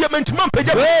papa wu ye mantima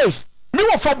mpagya bi me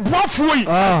wo fa boafo yi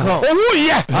o wu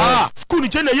ye kunu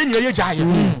je na ye nya ye gya ye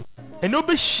eno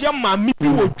be hia mame bi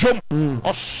wo dwom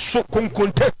oso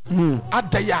konkonte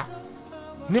adaya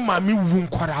ne mame wu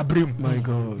nkwara abrem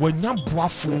wanya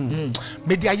boafo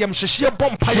me dia yem hyehye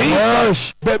bompa ye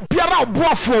be biara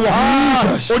boafo wo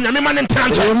onyame ma ne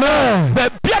ntrante be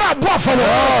biara boafo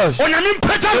wo onyame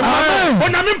mpagya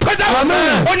onyame mpagya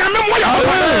onyame moya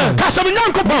kasam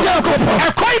nyankopo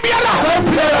ekoi biara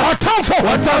otamfo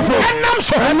enam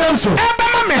so ebe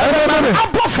mame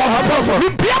abofo ni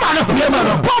biara no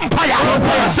bompa ya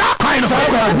zakai no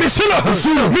misilo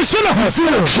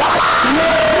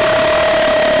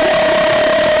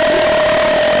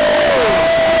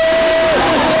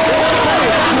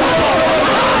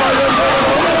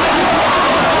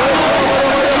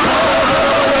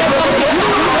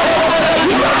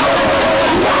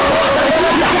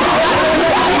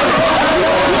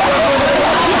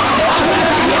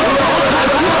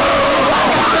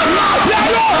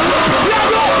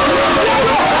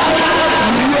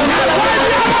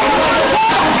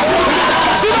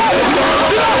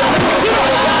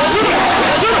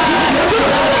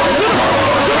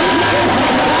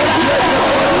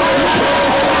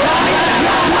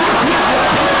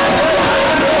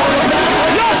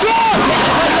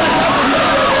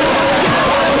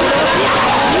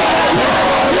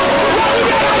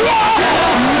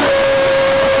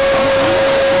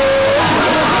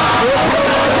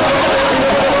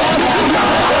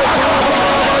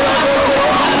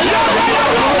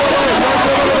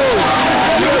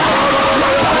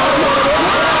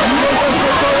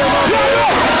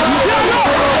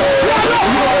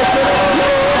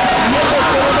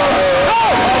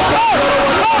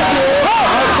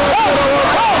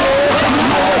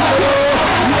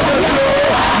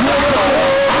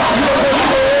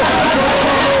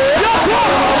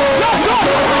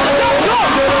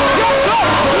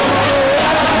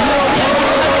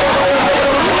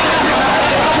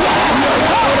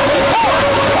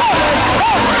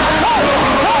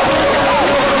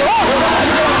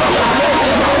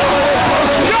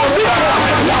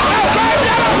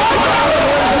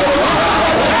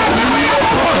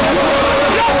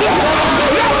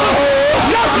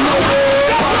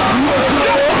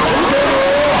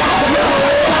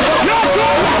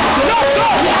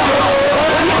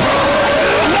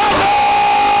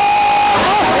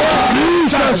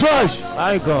That's right.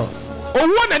 My God.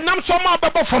 Owo na nam so ma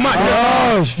bebo fama.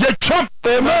 Yes. Ye twam.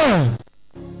 Amen.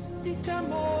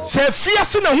 Se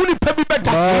fiase na huni pa bi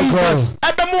beda. My God.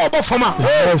 Ebe mo obo fama.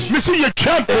 Yes. Me see ye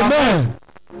twam. Amen.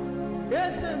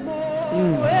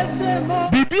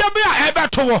 Bibia be a ebe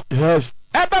to wo. Yes.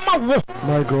 Ebe ma wo.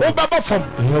 My God. Obebo fam.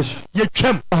 Yes. Ye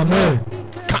twam. Amen.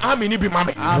 Ka amini bi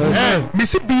mame. Amen. Me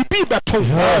see bibi be to.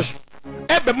 Yes.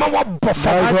 Ebe ma wo bo My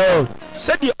fam. God.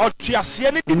 Said the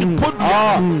otuase ne di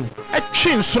podua. E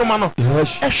twi nsoroma no.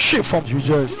 Yes. E hwe fam.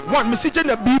 Jesus. One me see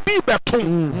na bibi be to.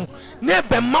 Ne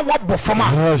ebe ma wo bo fam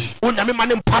a. Yes. Onyame ma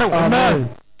ne mpare wo. Amen.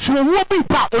 So wo bi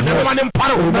pa onyame ma ne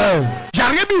mpare wo. Amen.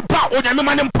 Yare bi pa onyame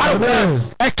ma ne mpare wo. Amen.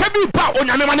 Eke bi pa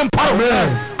onyame ma ne mpare wo.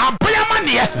 Amen. Abaya ma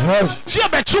ne. Yes. Ti e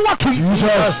be chi watum.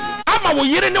 Jesus. Ama wo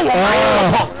yire ne wo ma.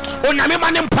 Onyame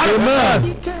ma ne mpare wo.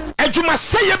 Amen. Ejuma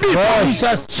seye bi pa.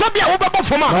 So bia wo bebo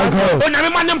foma. Onyame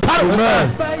ma ne mpare wo.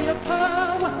 Amen.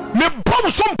 Me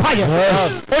bom so mpaye.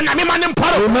 Yes. Onyame ma ne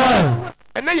mpare wo. Amen.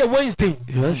 And then Wednesday.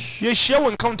 Yes. You share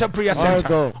encounter prayer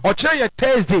center. Or try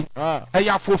Thursday. And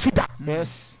you for fida.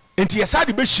 Yes. Enti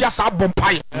yesade be hia sa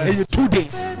bompaye. 2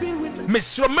 days.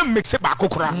 Mesro me mixe ba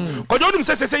kokora. Kojo dum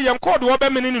se yen code wo be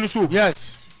menini no so.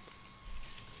 Yes.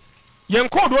 Yen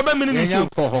code wo be menini so.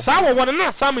 Sa wo wona na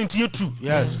assignment ye 2.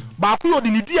 Yes. Ba ko yo de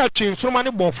ni dia twen soroma ne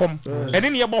bo fam. Ene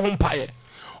ne ye bo ho mpaye.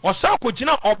 Osa ko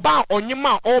gina oba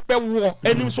onyema obe wo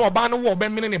enim so oba ne wo obe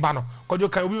menini ba no. Kojo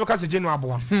kan obi ka se genu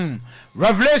aboa.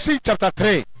 Revelation chapter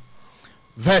 3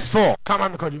 verse 4. Come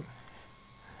on kojo.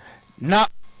 Na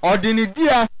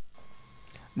ordinidia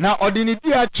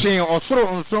twen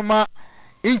osoro nsoma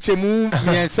inchemu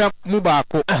miensa mu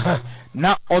baako.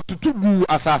 Na otutu gu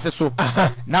asase so.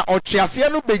 Na otwease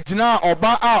no begina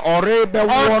oba a ore be wo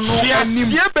no anim.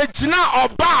 Otwease begina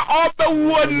oba a obe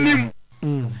wo nim.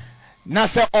 Na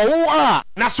se owo a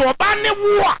na so oba ne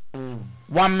wo a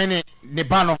 1 minute ne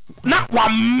ba no. Na 1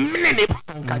 minute ne ba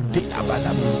nka de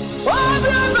abada.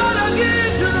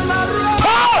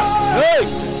 Hey!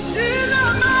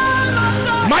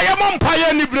 My mom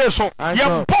pay ni breso.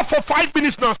 You pour for 5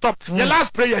 minutes non stop. Your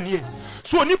last prayer here.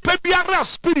 So ni pe biara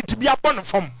spirit bi abon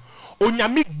from.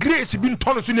 Onyame grace bi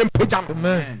ntono so nem pejam.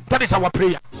 That is our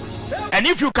prayer. And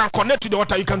if you can connect to the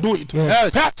water, you can do it.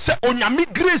 Yes. Say onyame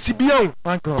grace bi an.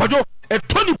 Kojo e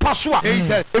toni paso a. E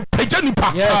peja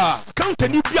nipa. Count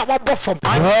ni bi a wabo from.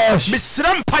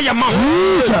 Misrem pa ya ma.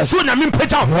 So onyame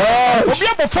peja. Obi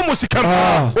abo from osikam.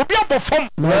 Obi abo from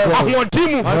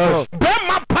ahontimu. Be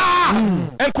ma pa.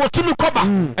 Enko timi koba.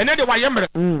 Ene de wa yemre.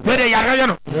 We de yare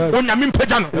no. Onyame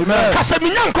peja no. Kasa mi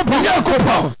nyankopon.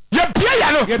 Ye bia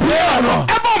ya no.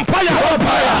 Ebo mpaya.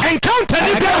 Encounter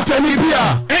ni bia.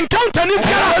 Encounter ni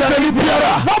bia.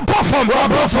 Wabo from.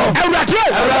 Ewrade.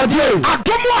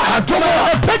 Adomo.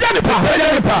 Peja ni pa.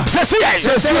 Sesi.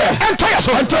 Entoya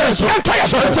so.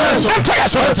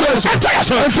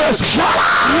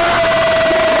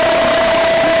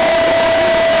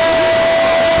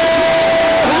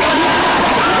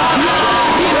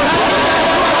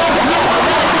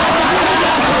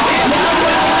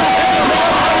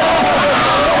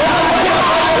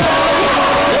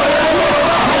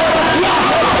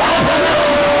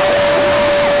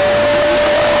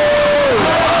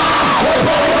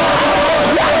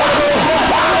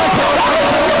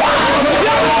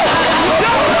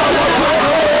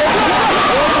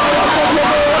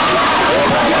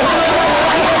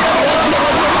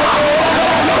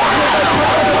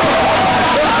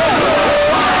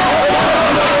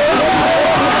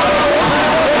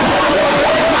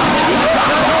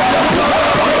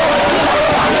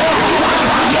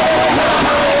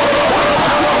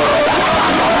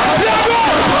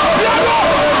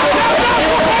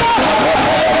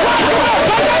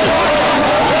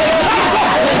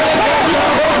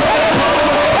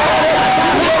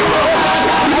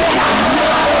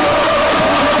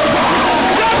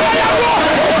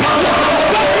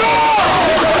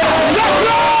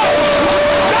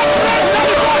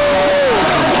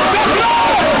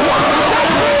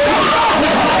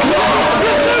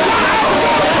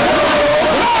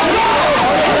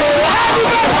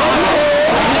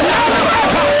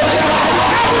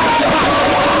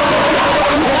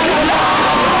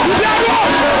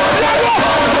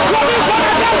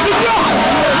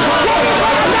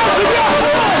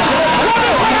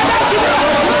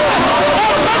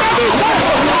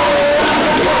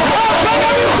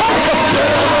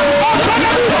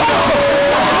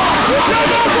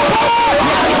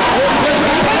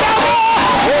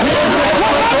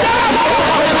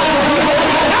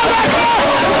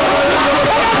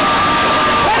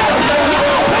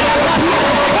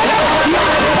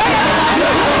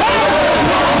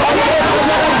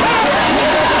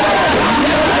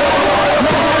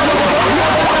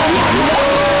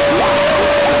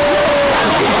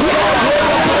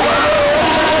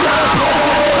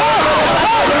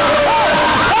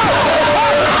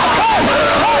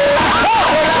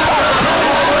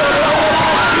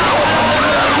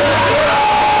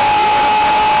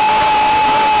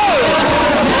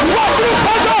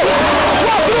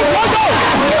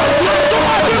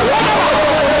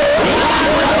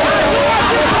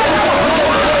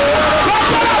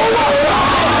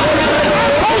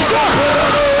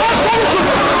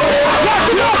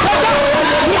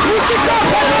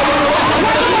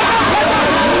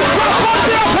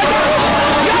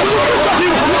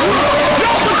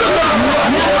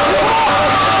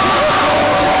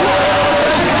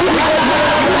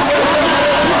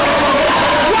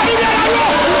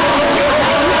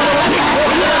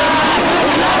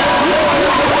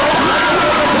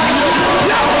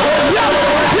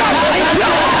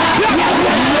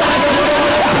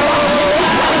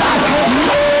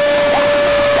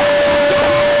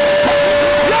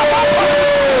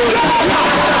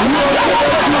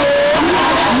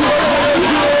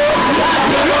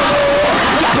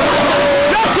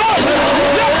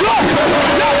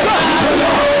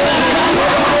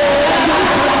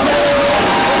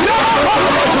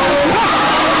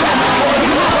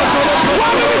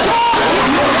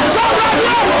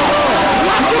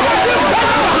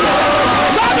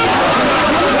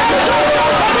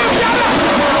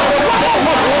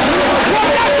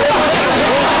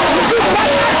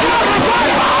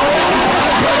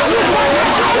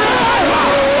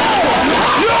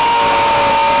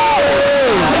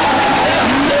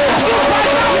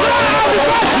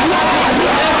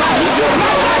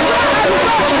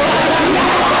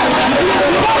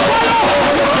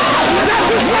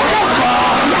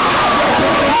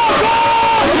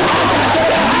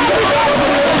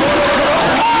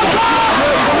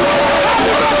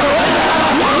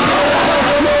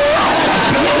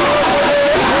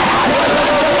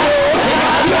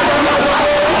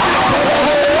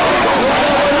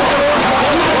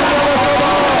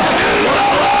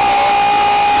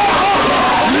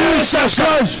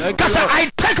 Because I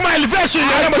take my elevation in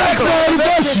the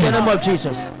name of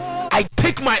Jesus. I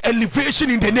take my elevation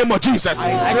in the name of Jesus. I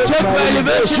take my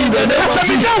elevation in the name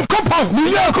of Jesus.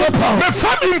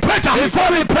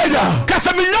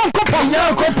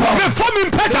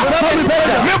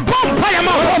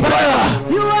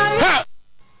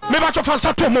 Me ba to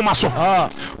fansa to mo maso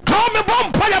to me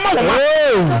bom pa ya ma wo ma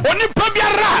oni pa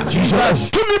biara Jesus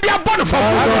to me bia born for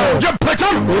you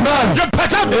preacher you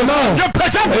preacher you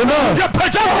preacher you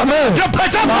preacher you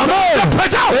preacher you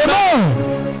preacher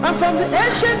I'm from the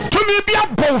ancient to me bia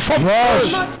born for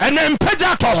and then preacher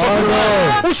to so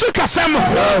usika sem o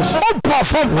born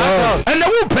for and then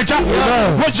we preacher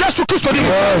we Jesus Christ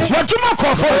we do ma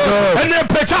call for and then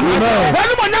preacher we no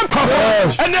mo nyam call for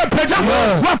and then preacher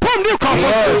we pom new call for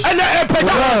and a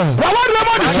preacher, what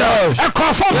a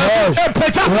confirm a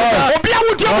preacher, Obia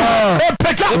would a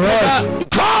preacher,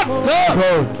 God,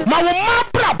 my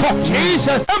brabo,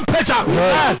 Jesus, and preacher,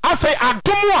 I say,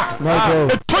 Adomwa,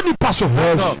 a Tony Paso,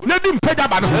 let him pay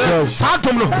that,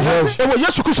 Sadomo,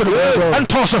 yes, and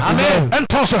toss, and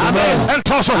toss, and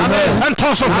toss, and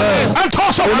toss, and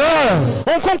toss,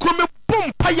 on conclude,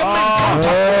 boom, pay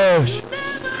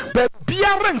but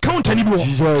biara encounter ni bo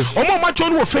omo ma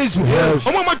join wo Facebook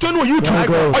omo ma join wo YouTube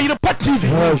or you part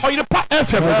TV or you part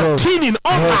FM tuning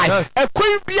online e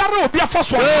kwen biara obi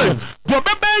afoso do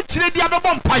bebe chire dia no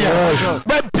bompire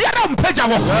but biara mpaja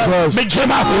wo me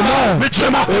jema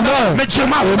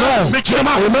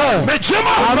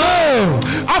amen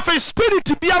afa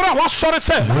spirit biara wa sore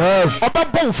se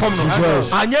obebo fam no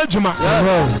anya adwuma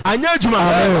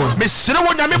me sire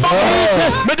wo nyame ba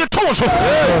me de to so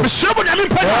me sire wo nyame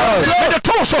mpaja the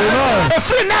toso a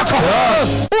free nako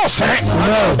o sere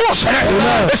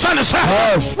the son is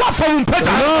what for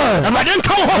mpaja and I didn't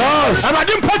come home and I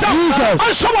didn't put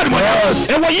on somebody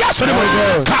and we yes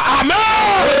ka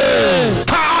amen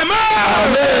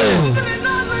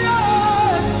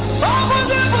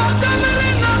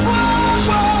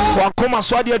for come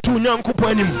so dia tu nyankopon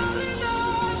anim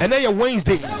and then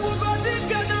Wednesday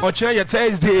or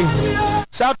Thursday.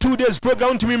 So 2 days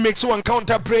program to me makes one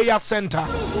counter prayer center.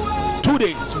 2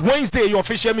 days. Wednesday your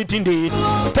official meeting day.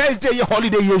 Thursday your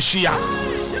holiday your share.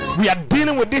 We are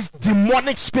dealing with this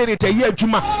demonic spirit a year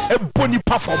juma a boni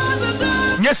perform.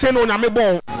 Yes, no na me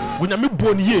bon. When me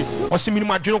boni ye or see me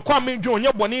madwon kwa me dwon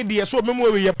ye boni de so me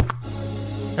mo we ye pa.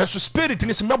 So spirit in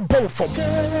me bon form.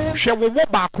 She wo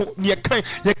baako ye kan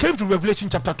from Revelation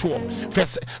chapter 12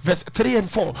 verse 3 and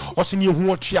 4 or see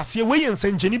hu ochiase we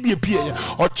nsengeni bi epie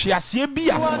ochiase bi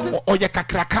a o ye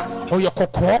kakraka o ye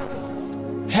kokko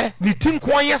he ni tin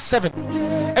kwa ye 7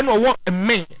 and o wo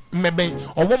meben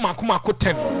o wo mako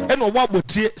 10 and o wo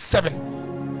abotire 7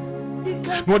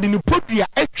 no de ni podua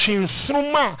etwe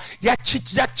nsroma ya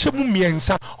chemu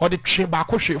miensa o de twe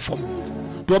baako hwe fom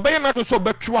do obeye na so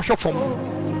betwe hwe fom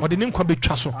ɔde ne nkwa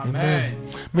betwa so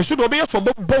me so do be so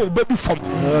bo baby fam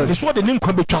me so ɔde ne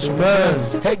nkwa betwa so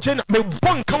he gena me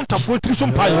bon encounter for three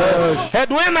some pie he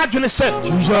do na adwene se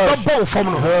bo fam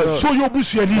no so yo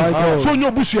busuani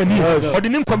ɔde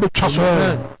ne nkwa betwa so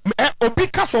obi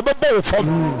ka so be bo fam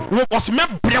wo was me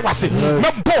bre wase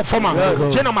me bo fam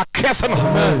a gena ma kese no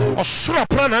ɔsoro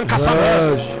pra na nkasa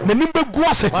na nimbe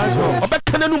guase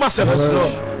ɔbɛka nanu masɛ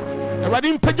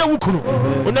Ewadi mpagya wo kunu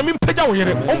onami mpagya wo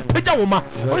yere mpagya wo ma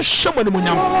onhyɛ mo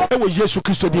nyam ewo Yesu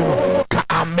Kristo dim ka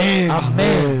amen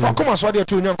fa koma so de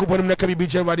to nyankopɔn na ka bibi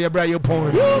gye wade abra ye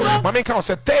pon ma me ka o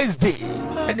say Thursday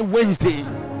and Wednesday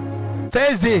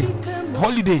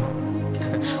holiday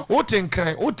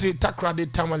otenkran ote takrade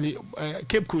tamale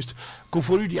Cape Coast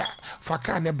koforidia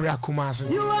faka na bra kumase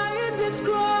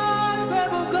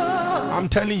I'm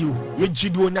telling you ye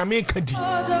jidu onyame kadi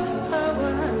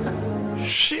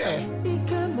share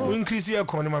we increase your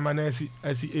economy man as you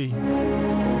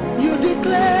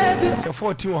declare so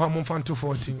 14 or more fun to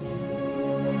 14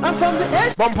 I'm from the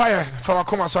east vampire for a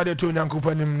comma so to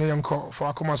nyankopon ne yanko for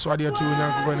a comma so to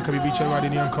nyankopon ka bibi chewa de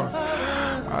yanko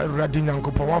radin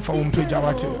nyankopon wa fa page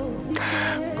awate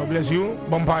God bless you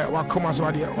vampire wa comma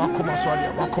so de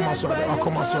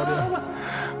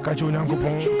kachu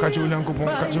nyankopon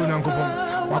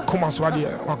wa comma so de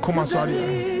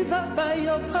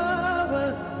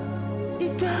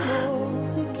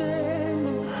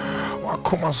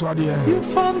you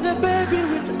formed the baby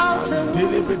without a womb.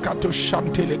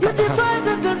 You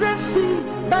divided the Red Sea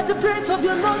by the breath of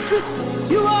your nostrils.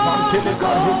 You are the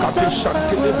God of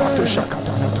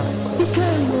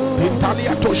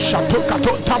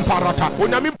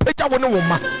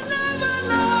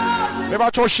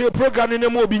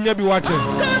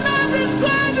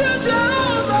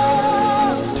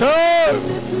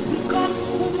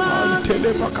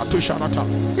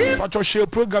Pacho share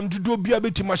program to do bia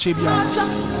betima shebia.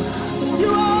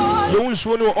 You won't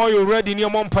know oil ready near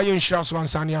Mompa in Shas one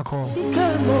Saniaco.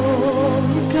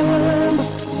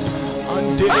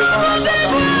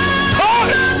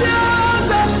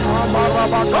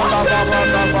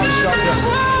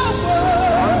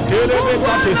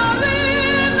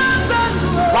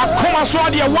 Come on, so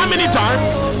 1 minute time.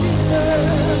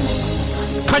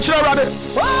 Catch the rabbit.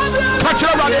 Catch the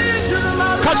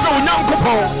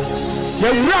Nyankopo.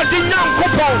 You ready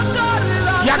Nyankopo.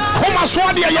 Ya koma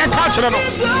swadi ya catch the no.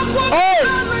 Oh,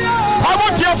 I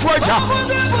want your future.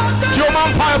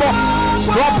 Joman Paibo.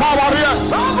 No power here.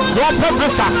 No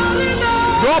purpose.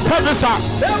 No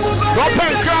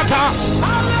penkrata.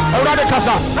 Already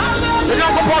Casa. The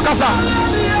Nyankopo Casa.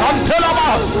 Come tell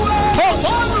about. Touch.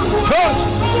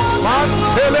 Man,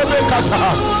 tell Casa.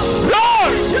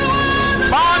 Lord.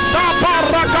 Banta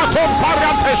parakato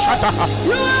parate shata.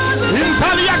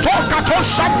 Intalia toka to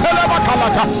shatele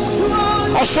bakalata.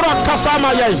 Osura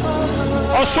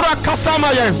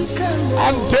kasama ye.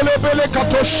 Antelebele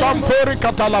kato shampori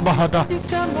katala bahata.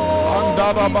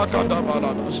 Andara bakada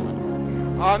balada.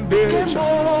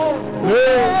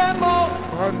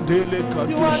 Andele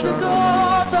katusha.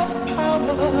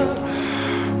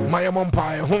 Maya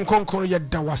Mompai, Hong Kong Korea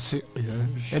dawase.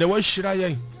 And the way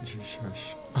shiraye.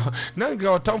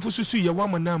 Nanga otamfu susu ye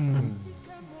wamanam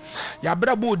ya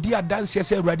brabo dia dance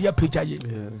se awrade apagya ye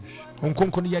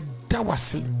onkonko ye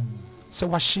dawase se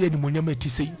wa hye ni monyam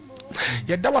atise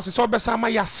ye dawase se obesa ma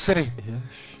ya sere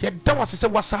ye dawase se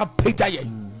wasa apagya ye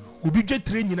obi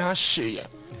dwetre nyina hye ye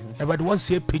everybody wants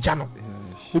say apagya no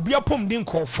obi apom din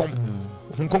konfom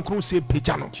onkonko se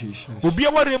apagya no obi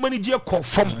aware mani je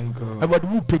konfom everybody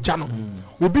wu apagya no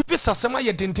obi visa sema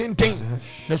ye tententen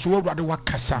na so awrade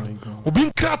wakasa obi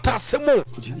nkrata semo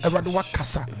awrade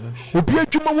wakasa obi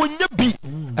adwuma wonya bi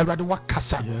awrade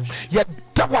wakasa ye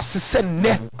dawase se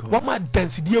ne wama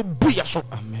dance die buye so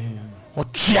amen o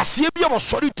tiasie bia wo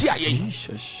sori ti aye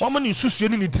wama ni susue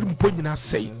ni tirim po nyina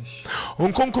sei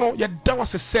onkonkro ye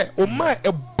dawase se o ma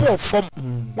ebo fom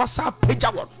wasa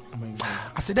pagya won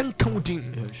aseden counting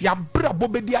ya bra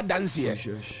bobedi adanse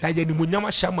na ye ni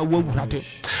munyama shama wawurade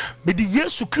be di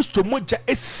Yesu Kristo moja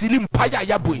esili mpaya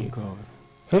ya boy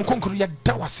onkonkro ye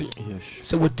dawase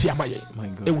se wati amaye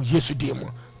e wo Yesu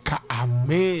diemo ka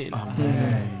amen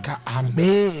ka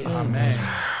amen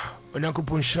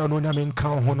onyankopon shira no na menka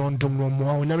ho no ndom no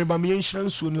mo onyame ba me yenhira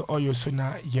nsuo ni oyo so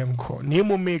na yenko na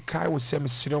emo me kai wo se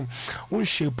mesrem won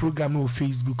share program no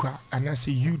Facebook ana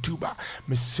se YouTube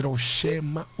mesrem share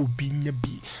ma obinya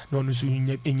bi na no so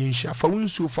yenhira fa won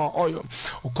nsuo fa oyo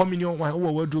o communion wa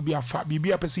wo wadu bi afa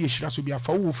bibia pese yehira so bi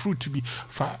afa wo fruit bi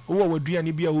fa wo wadu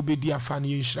ne bi a wo bedi afa na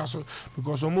yenhira so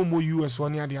because omo US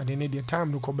one ade ne the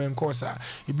time no ko ben course a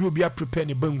ebi obi a prepare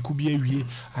ne banku bi awie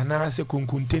ana se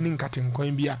konkonteni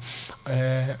nkatenkwan bi a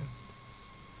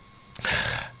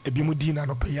ebi mu di na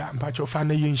no pe ya mpacho fa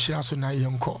na yenhira so na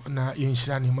yenko na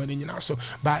yenhira ne ma nyina so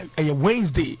by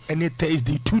Wednesday and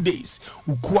Thursday 2 days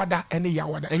ukuada and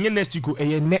yawada enye next week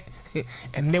ne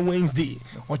and Wednesday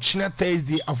or China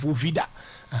Thursday afovida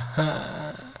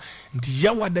nti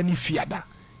yawada ni fiada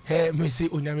me say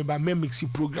onyame ba me mix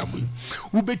program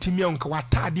we betimi onka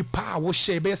watade pa wo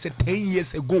share be say 10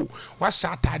 years ago wa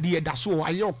sha atade e da so wa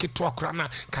ye oketo akra na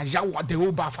ka yawada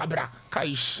wo ba fabra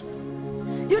kaish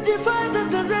You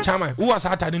divided the red. chama who was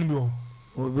atade ni bi o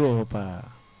obi o pa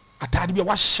atade bi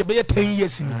wa hye be 10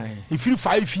 years ni if you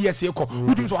 5 years e ko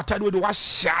wudi so atade we wa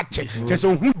hye ache kese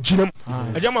hu ginam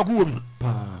ajama ku wo mi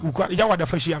ukwa yawada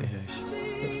fashi am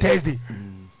Thursday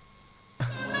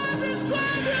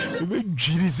we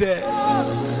jirize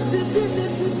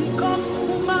Becomes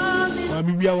human.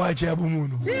 ami bia wa che abumu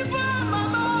no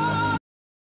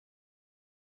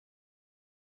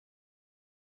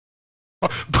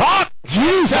God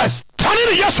Jesus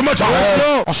Tani yes so much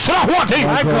oh so what thing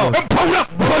program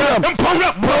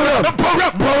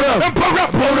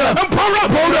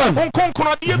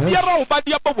konkona die biara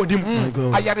obade ababodim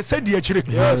ayare se die akire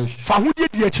fa hodie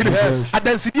die akire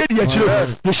adanse die die akire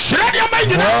ye shire die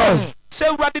manyina se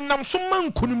urade nam so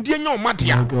mankunum die nya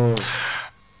omadea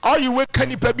ayi we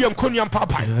kanipa bia nkonia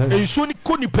papa enso ni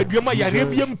konipa bia ma yare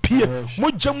bia mpie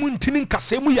moja mu ntini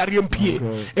nkase mu yare mpie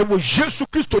e wo Jesus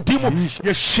Christo dimo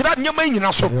ye shira nyama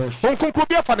nyina so onkonkro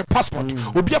bia fa ne passport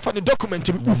obi fa ne document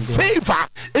u favor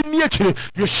eni akire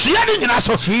ye shira ni nyina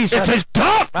so it is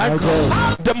done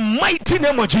the mighty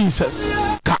name of Jesus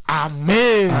ka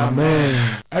amen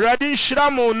already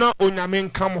shira mo na onyame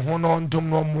nkam ho no ndom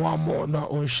no moamo na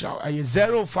onsha ay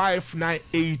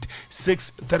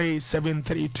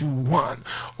 0598637321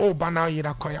 oh bana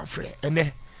yira kwaya frɛ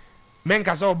ene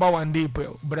menka sɛ oba 1 day but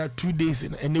 2 days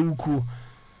in ene wuku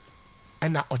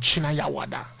ana ochina ya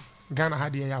wada Ghana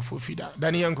hade ya fofida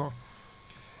dani yanko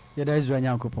ya da Israel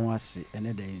nyankopon ase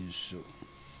ene da nso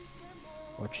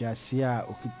otwiase a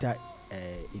okita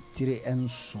itire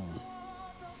enso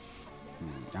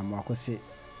amwakose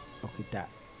okita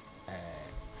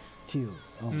till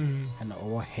and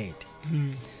our head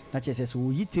na chese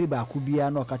so yi tiri ba ku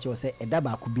bia na oka che se eda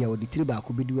ba ku bia o di tiri ba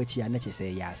ku bi di wachi ya na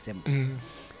chese ya asem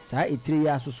sa itiri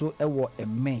ya soso ewo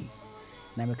emen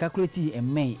na me calculate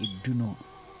emen edu no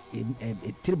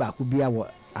tiri ba ku bia wo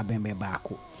abembe ba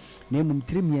ku na emum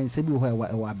tiri miensa bi ho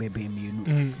ewo abebe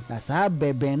mienu na sa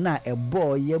abebe na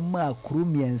ebo ye ma kru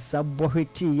miensa bo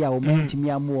hweti ya o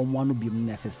mentimi amo o mo no bi mu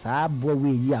na se sa bo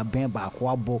we yi aben ba ku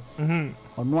abo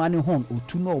ono ane hon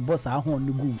otu no obo sa hon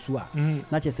ne gu so a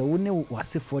na chese wo ne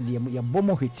wasefo de ye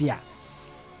bomo hweti a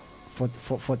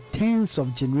for tens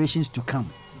of generations to come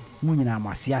munyina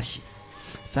amase ahye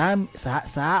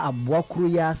sa aboa kro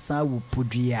ya sa wo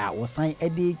podua wo san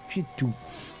ede twitu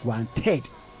 1/3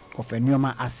 of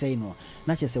enyoma asay no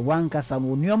na chese wankasa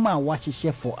no enyoma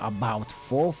wahyehyɛ for about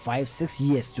 4, 5, 6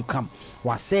 years to come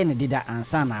wasay ne dida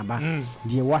ansa na aba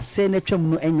die wasay ne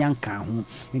twam no enyanka ho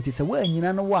nti se wa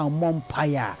nyina no wa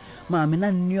mompaya ma me na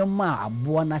enyoma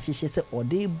aboa na hyehyɛ se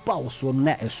ode ba so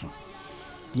na eso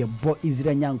ye bo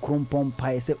Israel nyankrompon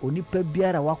pae se onipa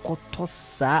biara wakoto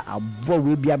saa aboa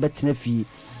we bia betena fie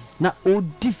na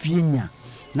odifie nya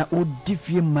na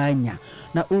odifie manya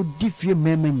na odifie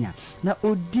memenya na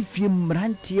odifie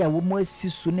mranti a wo mo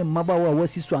asiso ne mabawa a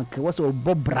wasiso anka wase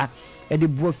obobra e de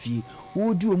boafie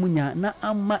wodi omunya na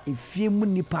ama efie mu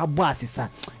nipa abo asesa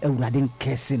awurade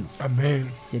nkese no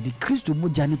amen ye di Kristo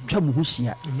moja ne twam ho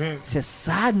hia se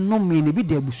saa no me ne bi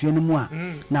da abusua no mu a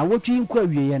na wotwi nko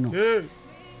awieye no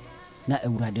na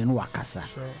awurade no wakasa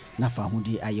na fa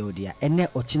hodi ayodia ene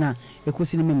ochina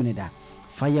ekosi ne memene da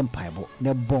fire mpaibo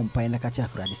ne bompa na kacha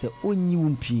afrade se onyi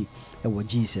wumpie e wo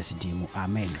Jesus dimu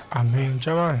amen amen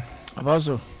jama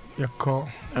abazo yakko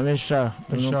amen sha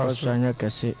no sanya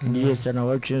kase ni yesa na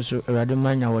watwe so awurade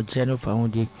manya wo je no fa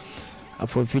hodi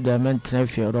afofida men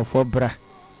trafia rofo bra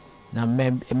na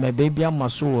me baby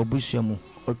amaso wo busuamu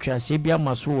otwase bi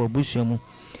amaso wo busuamu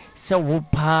se wo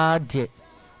pa de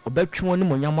obetwu ni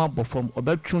monyama abofom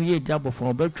obetwu ye dia abofom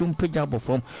obetwu mpega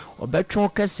abofom obetwu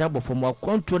kase abofom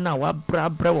akonto na wa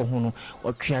bra wo ho no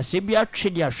otwease bi atwe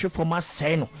dia hwefom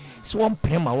asai no se won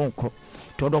prema wonko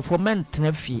todofo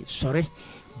mentena fie sorry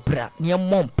bra ne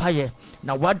mompaye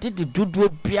na wadede duduo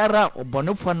biara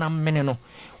obonefo na mene no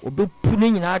obepu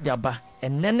ni nyina de aba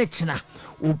enene kina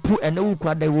opu ene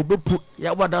wukwada wobepu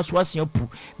ya wada so asia pu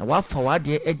na wafa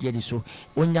wade ede so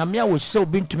onyame a wo hye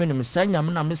obintumi ne mesa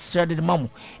nyame na mesrade de mamo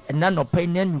ena no pai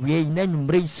na nwie na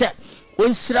nwumre se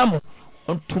onsira mo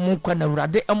ontum kwa na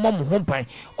urade emom ho pan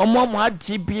omom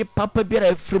ade bi papa biara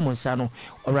afiri mo nsa no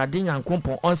urade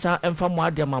nyankompon onsa emfa mo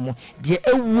ade mamo de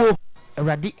ewuo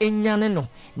awurade enyane no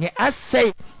ne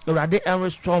asɛe awurade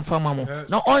ɛrestore fama mo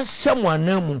na ɔnhyɛ mo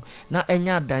anamu na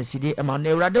ɛnya adansede ɛma no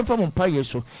awurade mfa mo mpa yɛ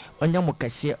so ɔnya mo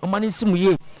kɛseɛ ɔma no nsi mo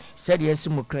yie sɛdeɛ ɛsi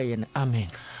mo kra yɛ no amen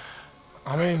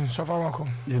amen sofa wako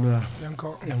yenua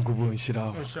yanko yankubu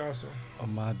nshira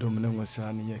oma domine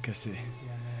ngosa ne yekese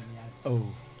oh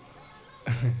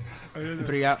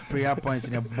prayer points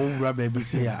in a bomb baby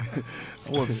say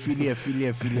oh filia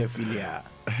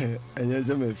enye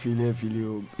se me filia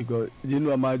because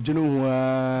jinu ama junu ho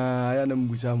ya na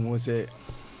mbusa mo se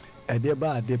ede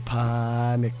ba de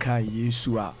pa ne kan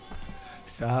Yesu a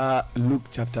sa Luke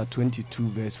chapter 22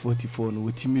 verse 44 no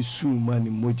wotimi su mani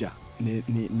moja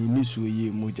ni su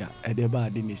ye moja ede ba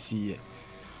de ne siye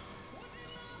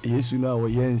Yesu na wo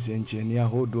yense ncheni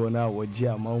ahodo na wo ji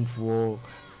amanfo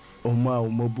oma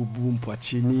omabubu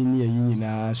mpwachi ni ayi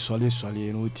nyina sole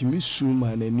no otimi su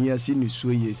ma na ni ase ni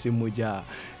su ye se moja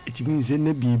etimi nse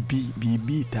na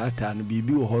bibi tata no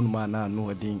bibi wo hono ma na no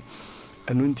odin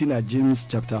anu nti na James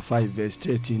chapter 5 verse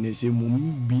 13 ese mu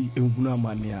bi ehunu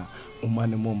amane a oma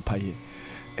ne mo mpaye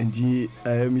ndi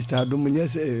Mr. Adomunya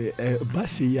se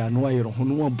base ya no ayero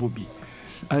hono wa bobi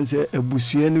anse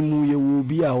ebusua ni mu ye wo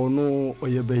bi a ono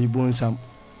oye bayibonsam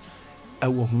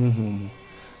awo huhum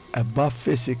aba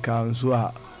physical so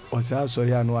a osa so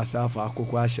ya no asafa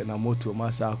akoko ahye na moto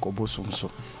ma sa akobosum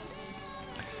so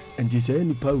ndi se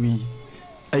ni pawi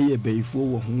aye bayifo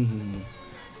wo huhum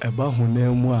eba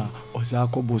honam a osa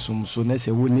akobosum so na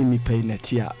se woni ni pay na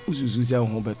ti a usuzu se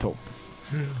ho beto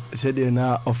se de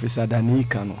na officer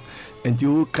danika no and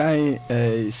you can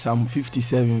Psalm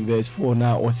 57 verse 4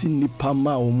 na osi nipa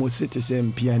ma omo sete se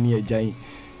mpiani agyan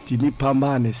ti nipa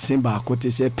ma ne simba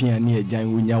akote se piani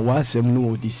agyan wonya wasem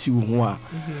no odi si ho a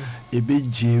ebe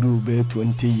jeru be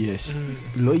 20 years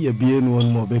lawyer bie no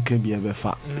mo be ka bia be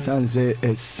fa sanse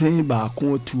simba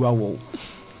ko tu awo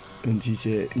nti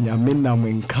se nyame na mo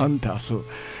encounter so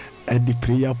at the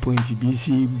prayer point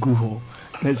BC go ho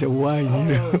na se why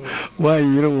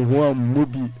you know one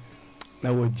mobi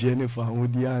na wo Jennifer wo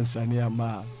di ansa ne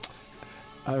ama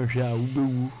ahwa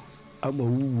ubewu ama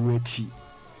wuwu ati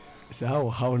se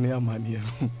how ne ama ne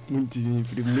nti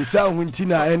free me sa nti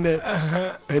na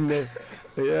ene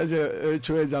ya je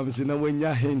cho exams na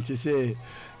wonya hint se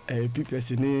people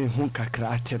se ne hu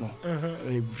kakra ate no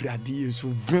vradi so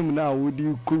vim na wo di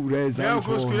ko wura exams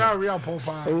ko school na real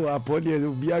popa oh apodi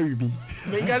obi awibi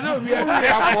me ga no obi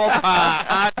real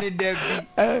popa ade debi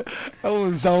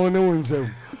wonsa wonsa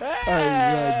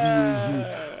ai Yesu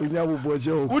unya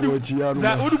boboje okuochi ya no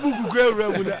za udubuku kwa ewura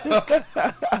mu da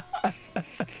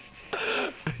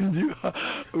ndi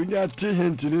unya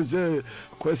tihenti ne se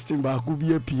question ba ku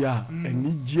bia pia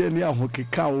ani je ne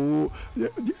ahokeka wo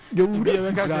de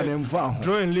wura ka ne mfa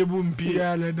drawing label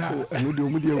mpia le da anu de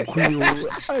omudi ekuni wo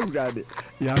ai grade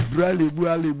ya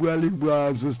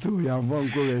bralebu so still ya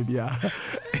vanko re bia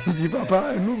ndi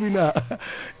papa nu bi na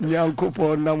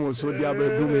nyankopo na mo so dia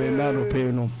bedu me na no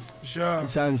pe no sure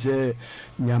sanse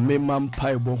nyame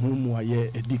mampai bo hu mu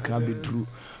aye edika bedru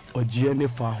ogie ne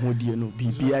fa ho die no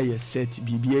bibia ye set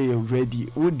bibia ye ready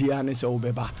odia ne se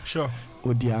obeba sure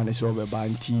odia ne se obeba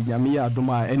nti nyame ya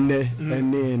adoma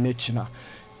enne ne china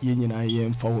ye nyina ye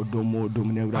mfa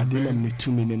wodom na urade na ne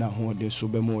tumi ne na ho de so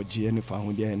be mo ogie ne fa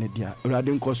ho die ne dia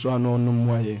urade nkoso ano no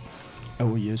mu aye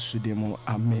ewo Yesu de mo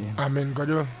amen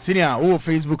godo senior o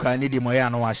Facebook and need mo ya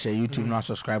no wa share YouTube no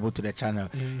subscribe to the channel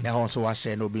na also wa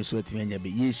share no be so etimi anya be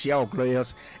ye share our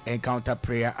glorious encounter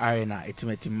prayer arena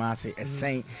etimeti masse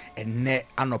esen enne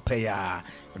anope ya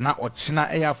na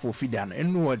ochina eya for feeder no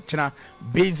enu ochina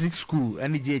basic school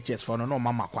and GHS for no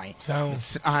mama kwan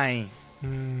ai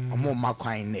omo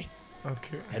makwan ne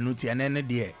okay enu ti ene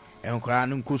de enkora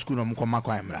no nko school no mko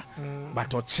makwan mra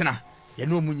but ochina ye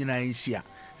no mu nyina nhia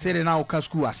say na o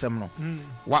school asem no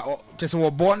wa just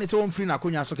wo born it on free na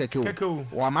konya so keke o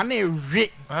wa ma na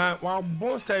ewe wa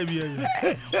born style bi ayi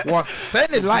wa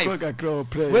send it life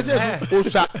we just o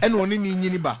sha ene oni ni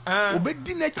nyini ba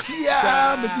obedi na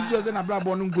chia me di jo na bra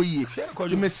born ngo yie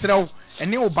to me srew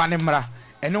ene o ba ne mra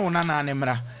ene o na ne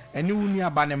mra ene wo ni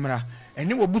aba ne mra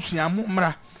ene wo busua mu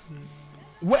mra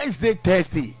Wednesday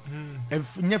Thursday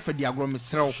if nyefa di agro me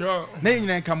srew na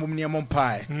nyina nka mom ne mom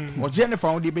pae o Jennifer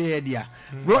wo di be here dia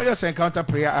glorious encounter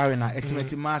prayer arena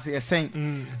etimeti mass esen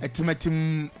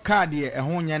etimeti card e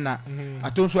ho nya na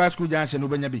atonso high school junction no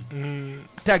benya bi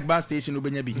tag bus station no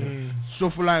benya bi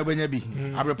sofula benya bi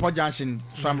abreport junction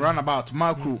some roundabout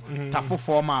macro tafo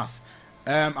formas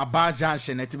aba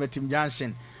junction etimeti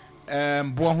junction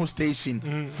Boahu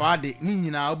station Friday ni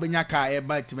nyina obenya ka e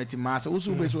ba timeti mass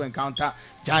also be so encounter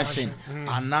junction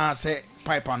ana say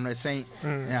pipe on the same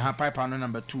ha pipe on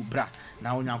number 2 bra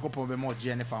na onyankopon be mo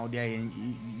je ne fa wo dia ye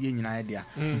nyina idea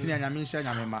sini anyame nhya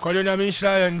nyame ma ko nyame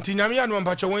nhya nti nyame ya no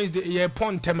mpacho Wednesday ye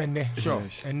pontem ene sure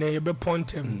ene ye be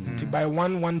pontem nti by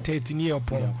 1:30 ni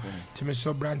opon ti me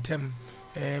so brantem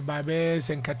by be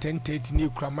senka 10:30 ni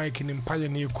kura mic ni mpaye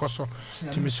ni koso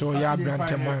ti me so ya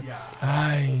brantem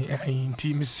ai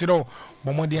nti me siro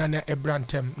bomodi ana e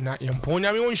brantem na ye mpon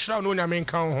nyame won nhya no nyame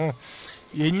nka ho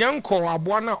ye nyanko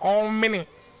aboa na all mini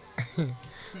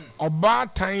oba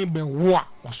tan be wo a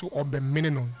so obe mini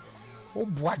no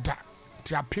obuada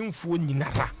ti apemfuo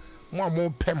nyinara mo amo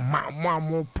pe ma mo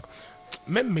amo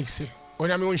me mix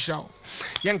onyame won hia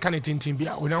yen kan tintin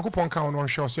bia onyankopon kan on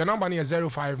hia so your number na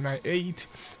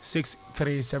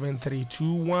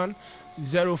 0598637321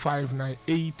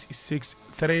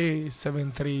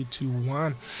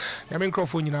 0598637321 ya me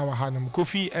microphone nyina wa hanum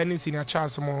Kofi any senior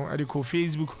Charles mo ade ko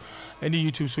Facebook any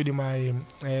YouTube so de my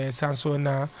Sanso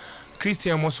na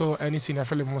Christian Moso any senior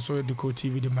Philip Moso de ko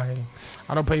TV de my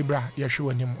adopa ibra ya hwe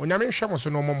wanim onyame hwe mo so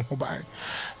no mo ho ba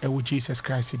e wo Jesus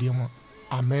Christ de mo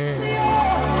amen.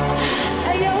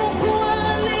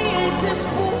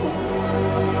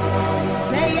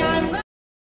 Say